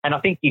 And I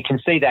think you can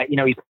see that. You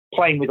know, he's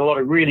playing with a lot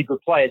of really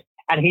good players,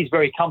 and he's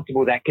very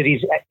comfortable with that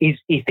because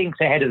he thinks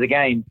ahead of the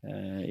game.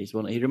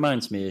 He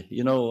reminds me,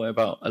 you know,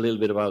 a little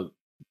bit about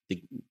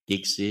the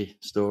Giggsy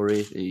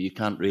story. You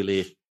can't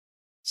really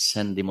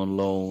send him on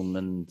loan,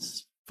 and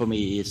for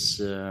me,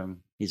 he's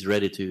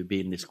ready to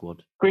be in the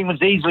squad.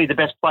 Greenwood's easily the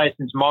best player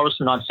since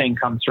Morrison I've seen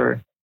come through.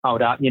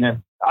 I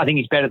think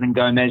he's better than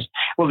Gomez.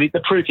 Well,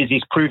 the proof is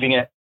he's proving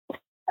it.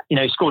 You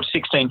know, he scored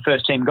 16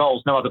 first-team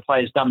goals. No other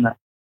player's done that.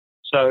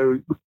 So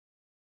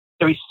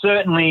he's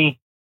certainly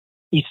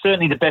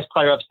the best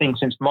player I've seen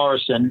since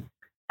Morrison,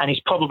 and he's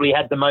probably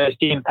had the most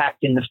impact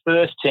in the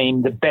first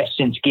team, the best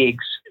since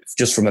Giggs.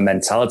 Just from a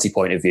mentality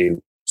point of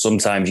view,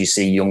 sometimes you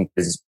see young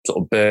players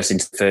sort of burst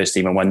into the first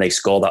team, and when they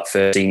score that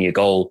first senior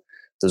goal,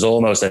 there's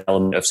almost an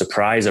element of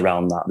surprise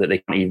around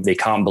that they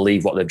can't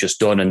believe what they've just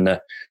done, and they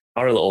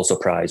are a little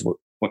surprised.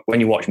 When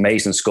you watch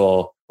Mason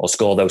score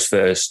those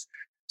first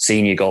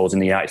senior goals in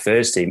the United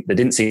first team, there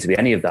didn't seem to be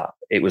any of that.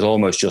 It was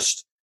almost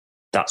just,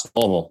 that's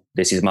normal.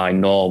 This is a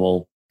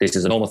normal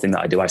thing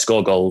that I do. I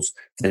score goals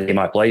for the team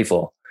I play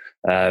for.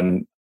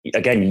 Again,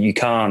 you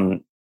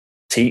can't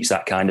teach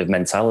that kind of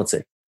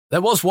mentality. There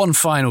was one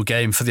final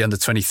game for the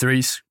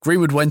under-23s.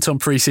 Greenwood went on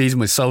pre-season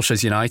with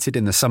Solskjaer's United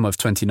in the summer of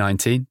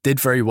 2019, did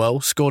very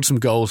well, scored some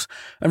goals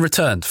and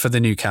returned for the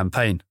new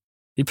campaign.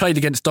 He played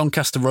against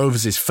Doncaster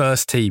Rovers'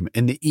 first team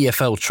in the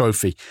EFL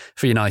Trophy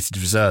for United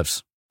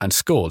reserves and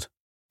scored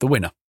the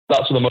winner.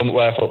 That's the moment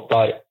where I thought,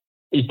 right,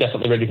 he's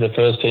definitely ready for the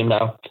first team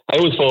now. I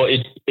always thought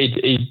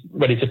he'd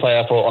ready to play,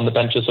 I thought, on the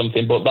bench or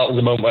something, but that was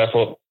the moment where I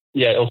thought,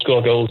 yeah, he'll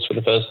score goals for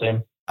the first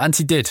team. And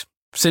he did.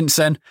 Since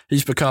then,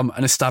 he's become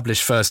an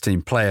established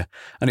first-team player,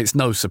 and it's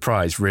no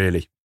surprise,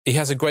 really. He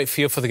has a great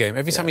feel for the game.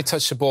 Every time he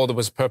touched the ball, there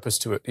was a purpose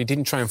to it. He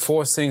didn't try and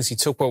force things. He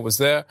took what was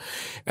there.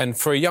 And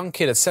for a young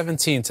kid at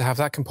 17 to have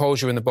that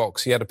composure in the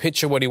box, he had a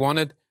picture of what he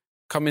wanted,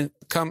 come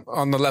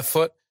on the left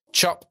foot,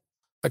 chop.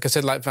 Like I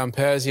said, like Van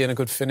Persie and a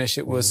good finish.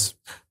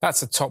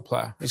 That's a top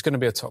player. He's going to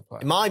be a top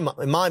player. In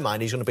my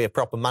mind, he's going to be a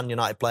proper Man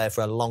United player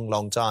for a long,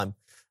 long time.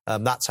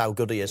 That's how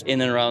good he is.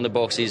 In and around the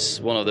box, he's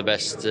one of the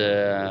best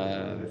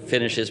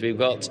finishers we've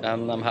got,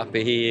 and I'm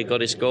happy he got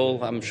his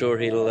goal. I'm sure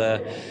he'll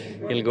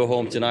go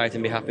home tonight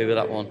and be happy with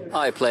that one.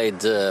 I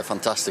played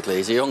fantastically.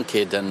 He's a young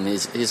kid, and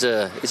he's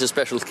a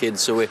special kid.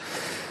 So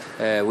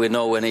we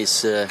know when he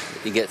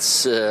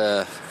gets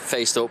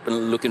faced up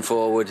and looking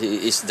forward,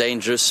 he's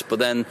dangerous. But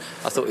then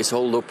I thought his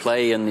hold-up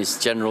play and his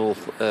general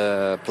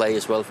play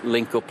as well,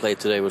 link-up play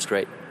today was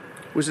great.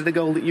 Was it a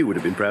goal that you would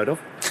have been proud of?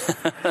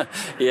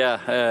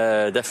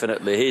 Yeah,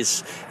 definitely.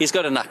 He's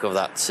got a knack of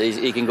that.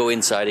 He can go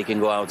inside, he can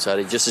go outside.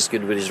 He's just as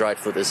good with his right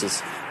foot as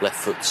his left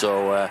foot.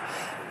 So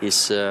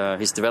he's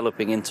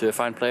developing into a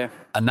fine player.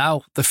 And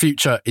now the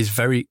future is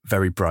very,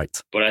 very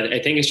bright. But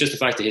I think it's just the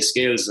fact that his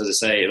skills, as I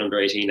say, at under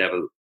 18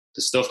 level,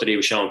 the stuff that he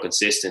was showing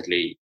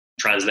consistently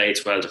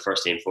translates well to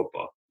first team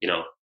football. You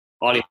know,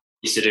 all he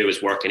needs to do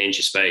is work an inch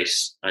of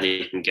space and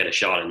he can get a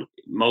shot. And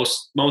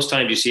most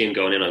times you see him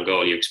going in on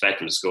goal, you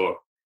expect him to score,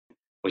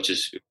 which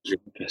is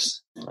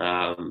ridiculous.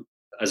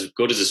 As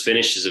good as his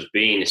finishes have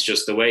been, it's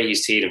just the way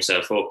he's teed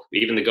himself up.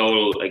 Even the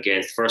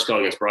first goal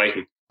against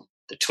Brighton,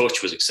 the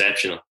touch was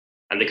exceptional.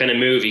 And the kind of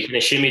move, he kind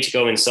of shimmied to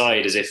go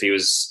inside as if the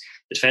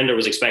defender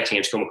was expecting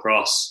him to come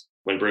across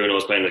when Bruno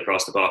was playing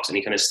across the box, and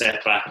he kind of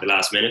stepped back at the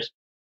last minute.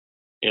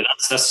 You know,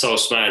 that's so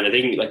smart. And I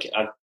think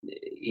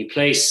he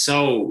plays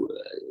so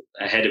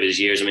ahead of his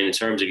years. I mean, in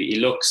terms of he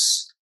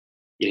looks,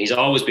 he's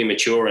always been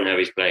mature in how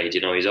he's played.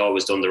 You know, he's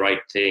always done the right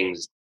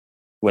things.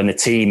 When the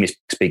team is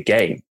a big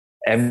game,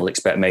 everyone will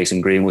expect Mason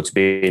Greenwood to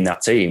be in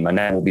that team, and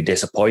then we'll be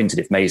disappointed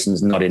if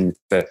Mason's not in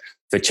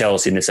for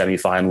Chelsea in the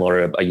semi-final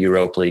or a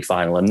Europa League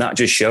final. And that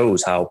just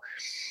shows how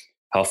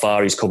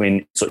far he's come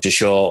in such a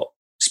short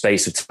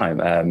space of time.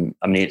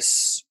 I mean,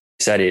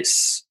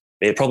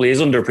 it probably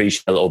is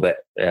underappreciated a little bit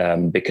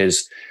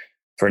because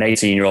for an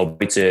 18-year-old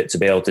to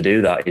be able to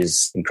do that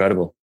is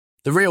incredible.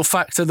 The real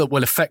factor that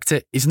will affect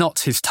it is not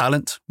his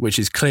talent, which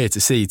is clear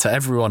to see to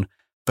everyone,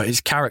 but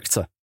his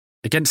character.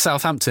 Against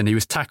Southampton, he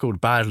was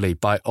tackled badly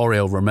by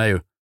Oriol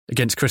Romeu.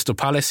 Against Crystal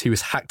Palace, he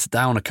was hacked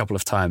down a couple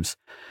of times.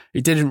 He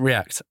didn't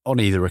react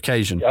on either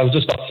occasion. I was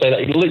just about to say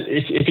that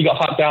if he got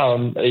hacked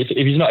down, if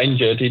he's not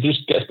injured, he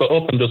just gets put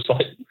up and just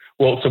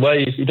walks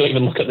away. You don't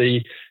even look at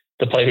the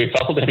player who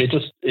fouled him. It's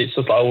just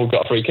like, oh, we've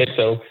got a free kick,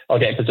 so I'll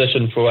get in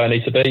position for where I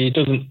need to be. He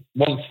doesn't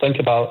want to think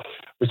about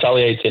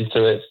retaliating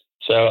to it.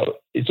 So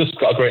he's just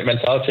got a great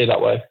mentality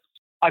that way.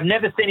 I've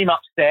never seen him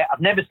upset.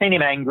 I've never seen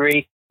him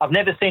angry. I've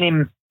never seen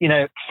him,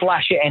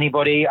 flash at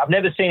anybody. I've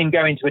never seen him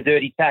go into a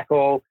dirty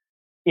tackle.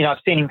 I've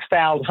seen him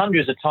fouled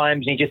hundreds of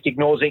times and he just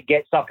ignores it,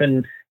 gets up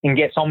and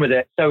gets on with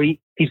it. So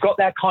he's got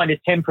that kind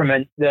of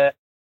temperament that,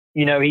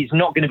 he's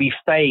not going to be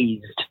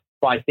fazed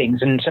by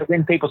things. And so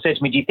when people say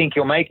to me, do you think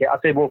he'll make it? I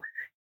said, well,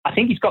 I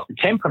think he's got the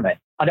temperament.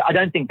 I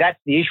don't think that's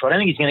the issue. I don't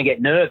think he's going to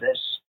get nervous.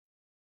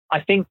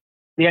 I think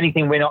the only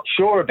thing we're not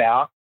sure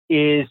about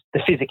is the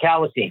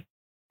physicality.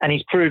 And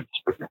he's proved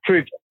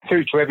through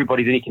to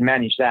everybody that he can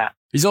manage that.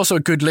 He's also a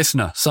good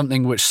listener,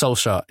 something which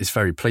Solskjaer is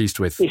very pleased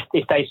with.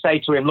 If they say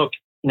to him, look,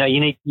 you're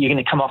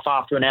going to come off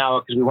after an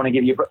hour because we want to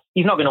give you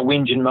he's not going to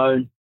whinge and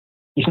moan.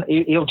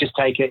 He'll just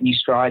take it in his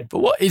stride. But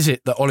what is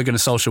it that Ole Gunnar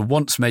Solskjaer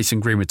wants Mason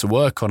Greenwood to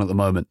work on at the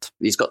moment?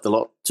 He's got a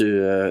lot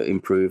to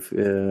improve.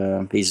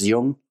 He's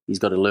young. He's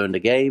got to learn the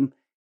game.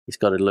 He's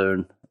got to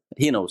learn.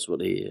 He knows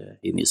what he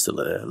needs to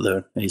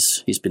learn.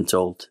 He's been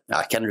told.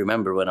 I can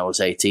remember when I was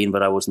 18,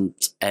 but I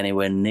wasn't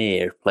anywhere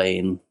near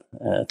playing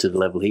to the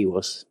level he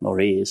was, or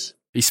he is.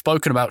 He's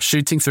spoken about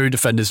shooting through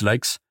defenders'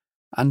 legs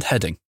and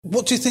heading.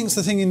 What do you think's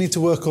the thing you need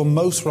to work on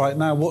most right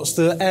now? What's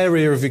the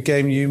area of your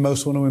game you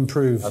most want to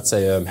improve? I'd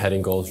say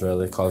heading goals,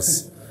 really,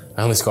 because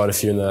I only scored a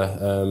few in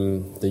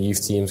the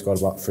youth team, scored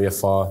about 3 or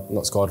 4,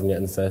 not scored one yet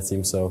in the first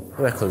team. So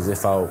because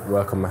if I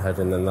work on my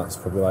heading, then that's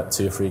probably like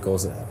 2 or 3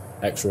 goals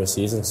extra a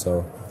season.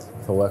 So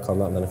if I work on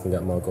that, then I can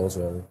get more goals,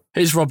 really.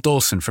 Here's Rob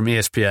Dawson from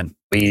ESPN.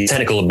 His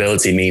technical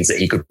ability means that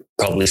he could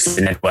probably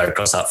slip anywhere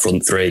across that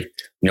front three,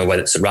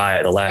 whether it's the right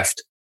or the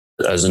left,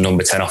 as a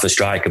number 10 off the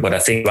striker. But I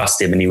think you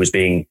asked him and he was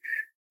being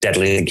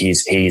deadly. I think he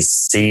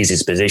sees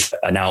his position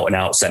an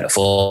out-and-out centre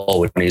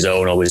forward on his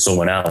own or with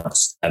someone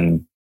else.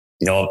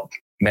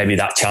 Maybe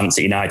that chance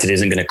at United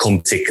isn't going to come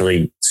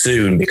particularly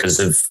soon because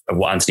of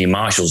what Anthony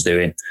Martial's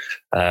doing.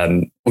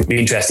 Would be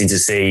interesting to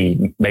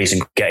see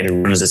Mason getting a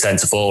run as a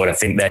centre forward. I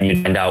think then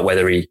you'd find out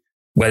whether he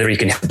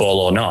can hit the ball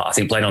or not. I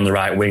think playing on the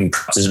right wing,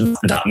 perhaps there's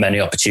that many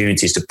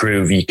opportunities to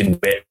prove you can do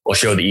it or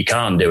show that you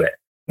can do it.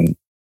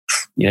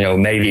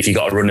 Maybe if you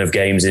got a run of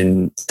games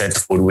in centre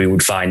forward, we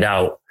would find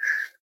out.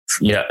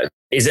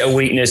 Is it a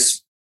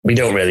weakness? We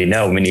don't really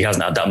know. I mean, he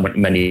hasn't had that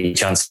many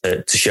chances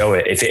to show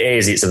it. If it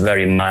is, it's a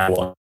very mild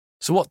one.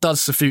 So what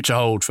does the future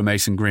hold for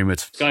Mason Greenwood?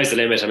 Sky's the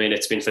limit. I mean,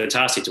 it's been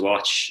fantastic to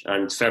watch,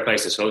 and fair play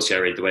to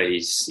Solskjaer the way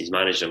he's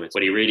managed him.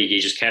 But he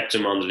just kept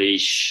him on the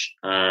leash,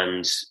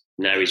 and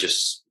now he's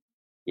just,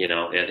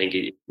 I think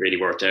he really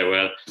worked out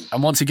well.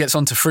 And once he gets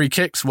onto free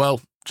kicks,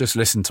 well, just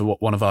listen to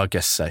what one of our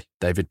guests say,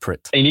 David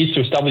Pritt. He needs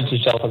to establish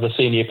himself as a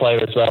senior player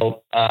as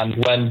well,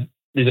 and when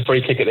there's a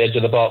free kick at the edge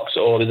of the box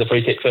or there's a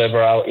free kick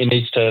further out, he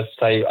needs to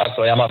say,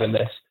 actually, I'm having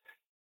this.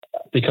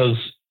 Because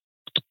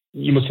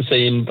you must have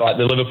seen like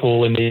the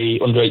Liverpool in the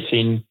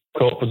under-18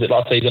 Cup, was it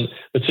last season,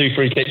 the 2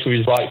 free kicks with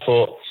his right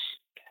foot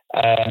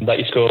that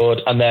he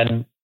scored, and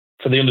then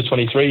for the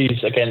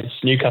under-23s against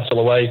Newcastle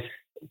away,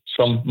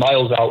 from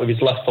miles out with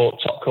his left foot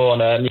top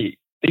corner. And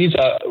these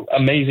are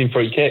amazing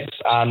free kicks,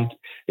 and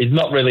he's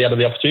not really had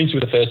the opportunity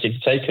with the first team to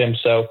take him.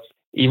 So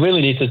he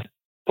really needs to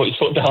put his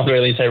foot down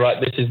really and say, right,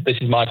 this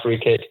is my free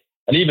kick.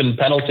 And even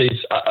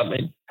penalties.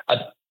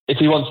 If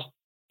he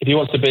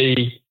wants to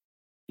be,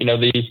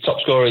 the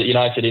top scorer at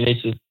United, he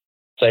needs to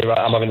say, right,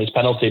 I'm having this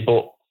penalty.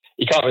 But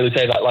he can't really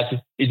say that. Like,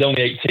 he's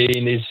only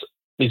 18.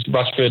 There's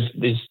Rashford,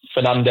 there's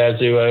Fernandes,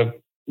 who are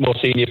more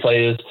senior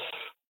players.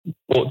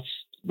 But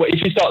if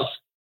he starts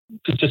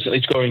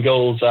consistently scoring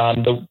goals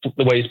and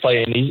the way he's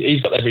playing,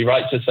 he's got every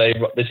right to say,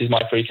 this is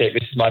my free kick,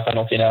 this is my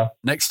penalty now.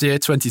 Next year,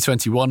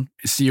 2021,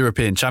 it's the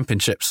European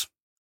Championships.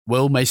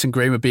 Will Mason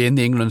Greenwood be in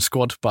the England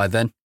squad by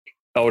then?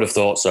 I would have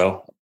thought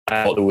so.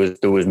 I thought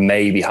there was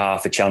maybe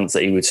half a chance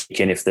that he would stick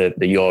in if the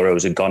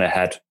Euros had gone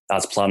ahead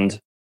as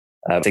planned.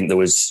 I think there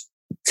was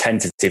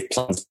tentative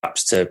plans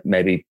perhaps to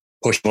maybe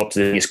push him up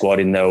to the squad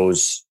in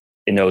those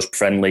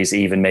friendlies,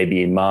 even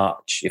maybe in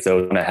March if they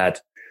were gone ahead.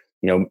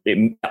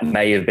 It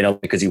may have been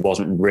because he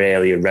wasn't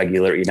really a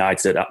regular at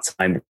United at that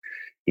time.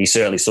 He's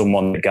certainly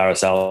someone that Gareth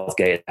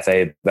Southgate and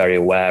FA are very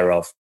aware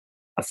of.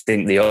 I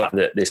think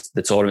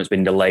the tournament's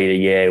been delayed a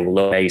year.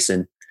 Will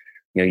Mason,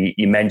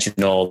 you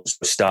mentioned all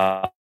the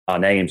star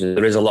names.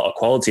 There is a lot of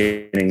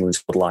quality in England's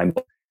squad line,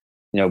 but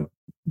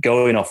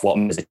going off what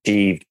has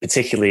achieved,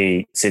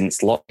 particularly since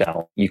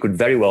lockdown, you could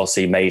very well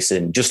see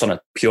Mason, just on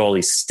a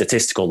purely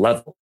statistical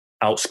level,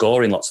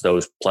 outscoring lots of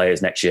those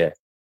players next year.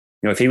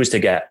 If he was to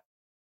get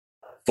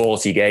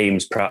 40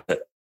 games perhaps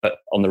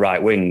on the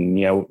right wing,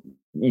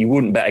 you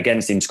wouldn't bet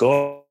against him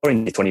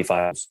scoring the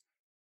 25s.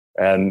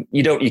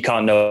 You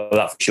can't know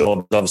that for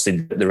sure. But obviously,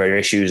 there are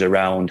issues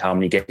around how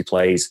many games he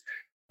plays,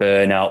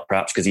 burnout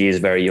perhaps because he is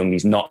very young.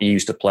 He's not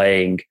used to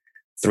playing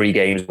 3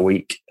 games a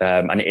week,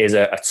 and it is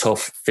a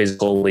tough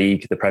physical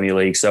league, the Premier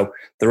League. So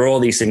there are all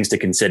these things to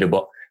consider.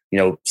 But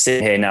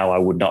sitting here now, I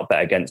would not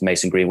bet against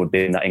Mason Greenwood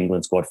being in that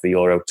England squad for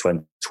Euro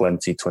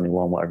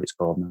 2021, whatever it's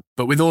called now.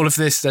 But with all of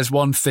this, there's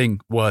one thing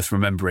worth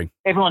remembering.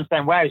 Everyone's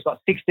saying, wow, he's got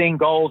 16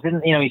 goals,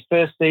 isn't his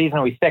first season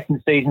or his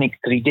second season,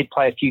 because he did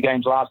play a few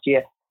games last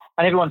year.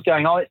 And everyone's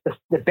going, oh, it's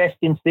the best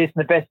into this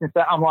and the best into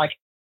that. I'm like,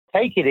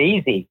 take it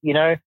easy.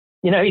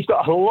 He's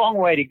got a long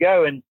way to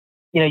go. And,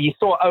 you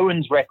saw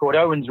Owen's record.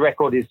 Owen's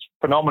record is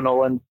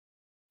phenomenal. And,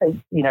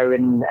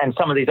 and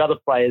some of these other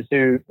players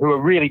who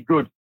are really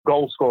good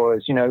goal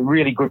scorers,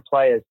 really good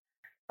players.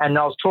 And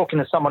I was talking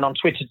to someone on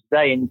Twitter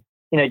today, and,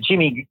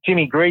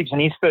 Jimmy Greaves in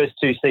his first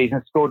 2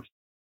 seasons scored,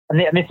 and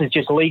this is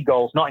just league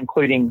goals, not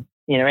including,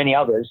 any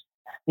others.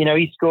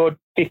 He scored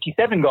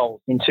 57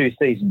 goals in 2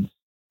 seasons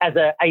as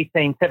a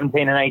 18,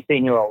 17 and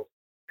 18-year-old.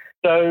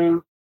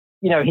 So,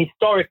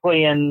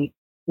 historically and,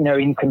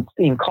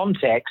 in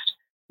context,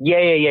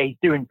 he's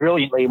doing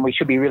brilliantly, and we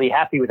should be really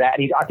happy with that.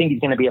 I think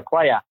he's going to be a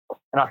player,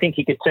 and I think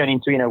he could turn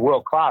into,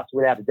 world class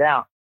without a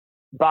doubt.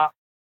 But,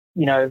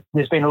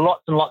 there's been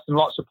lots and lots and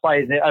lots of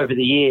players over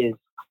the years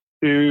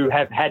who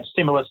have had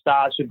similar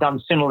starts, who've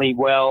done similarly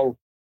well.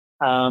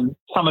 Some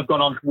have gone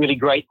on to really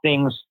great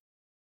things,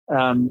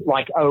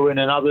 like Owen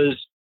and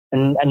others,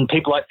 and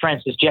people like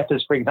Francis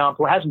Jeffers, for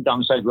example, hasn't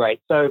done so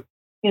great. So,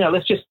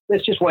 let's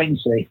just wait and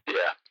see. Yeah,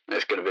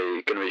 it's going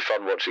to be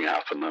fun watching it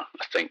happen, though,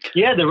 I think.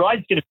 Yeah, the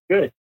ride's going to be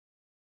good.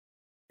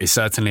 It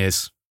certainly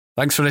is.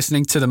 Thanks for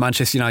listening to the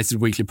Manchester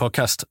United Weekly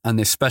Podcast and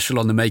this special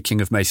on the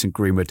making of Mason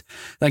Greenwood.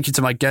 Thank you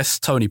to my guests,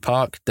 Tony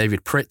Park,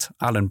 David Pritt,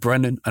 Alan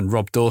Brennan and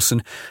Rob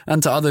Dawson,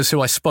 and to others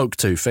who I spoke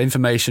to for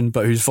information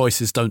but whose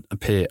voices don't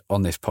appear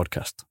on this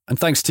podcast. And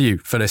thanks to you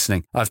for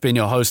listening. I've been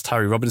your host,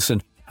 Harry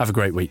Robinson. Have a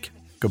great week.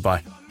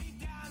 Goodbye.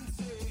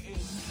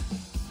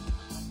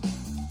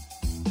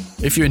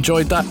 If you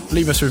enjoyed that,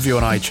 leave us a review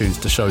on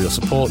iTunes to show your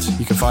support.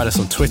 You can find us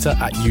on Twitter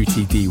at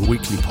UTD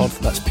Weekly Pod,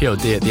 that's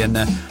POD at the end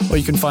there, or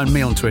you can find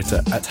me on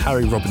Twitter at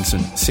Harry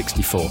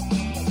Robinson64.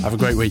 Have a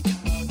great week.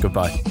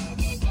 Goodbye.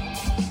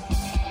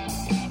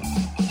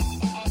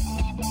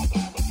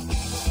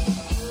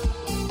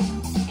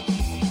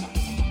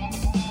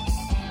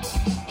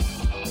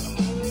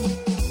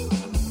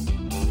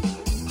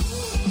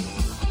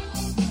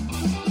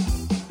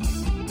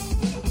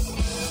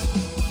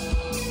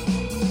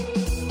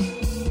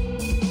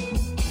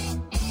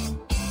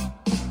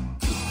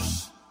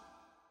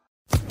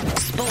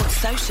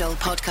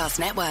 Podcast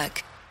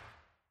Network.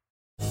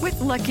 With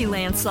Lucky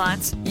Land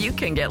Slots, you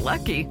can get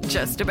lucky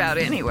just about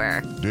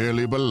anywhere.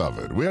 Dearly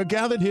beloved, we are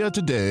gathered here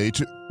today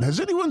to... Has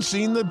anyone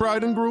seen the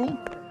bride and groom?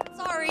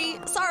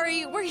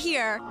 Sorry, we're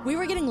here. We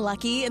were getting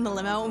lucky in the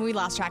limo and we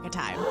lost track of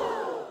time.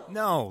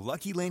 No,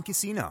 Lucky Land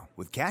Casino,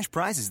 with cash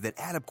prizes that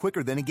add up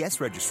quicker than a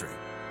guest registry.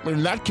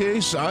 In that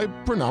case, I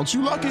pronounce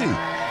you lucky.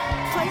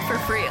 Play for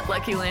free at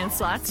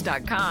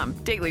LuckyLandSlots.com.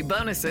 Daily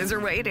bonuses are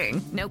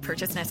waiting. No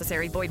purchase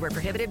necessary. Void where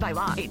prohibited by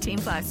law.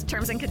 18+.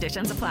 Terms and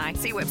conditions apply.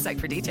 See website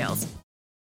for details.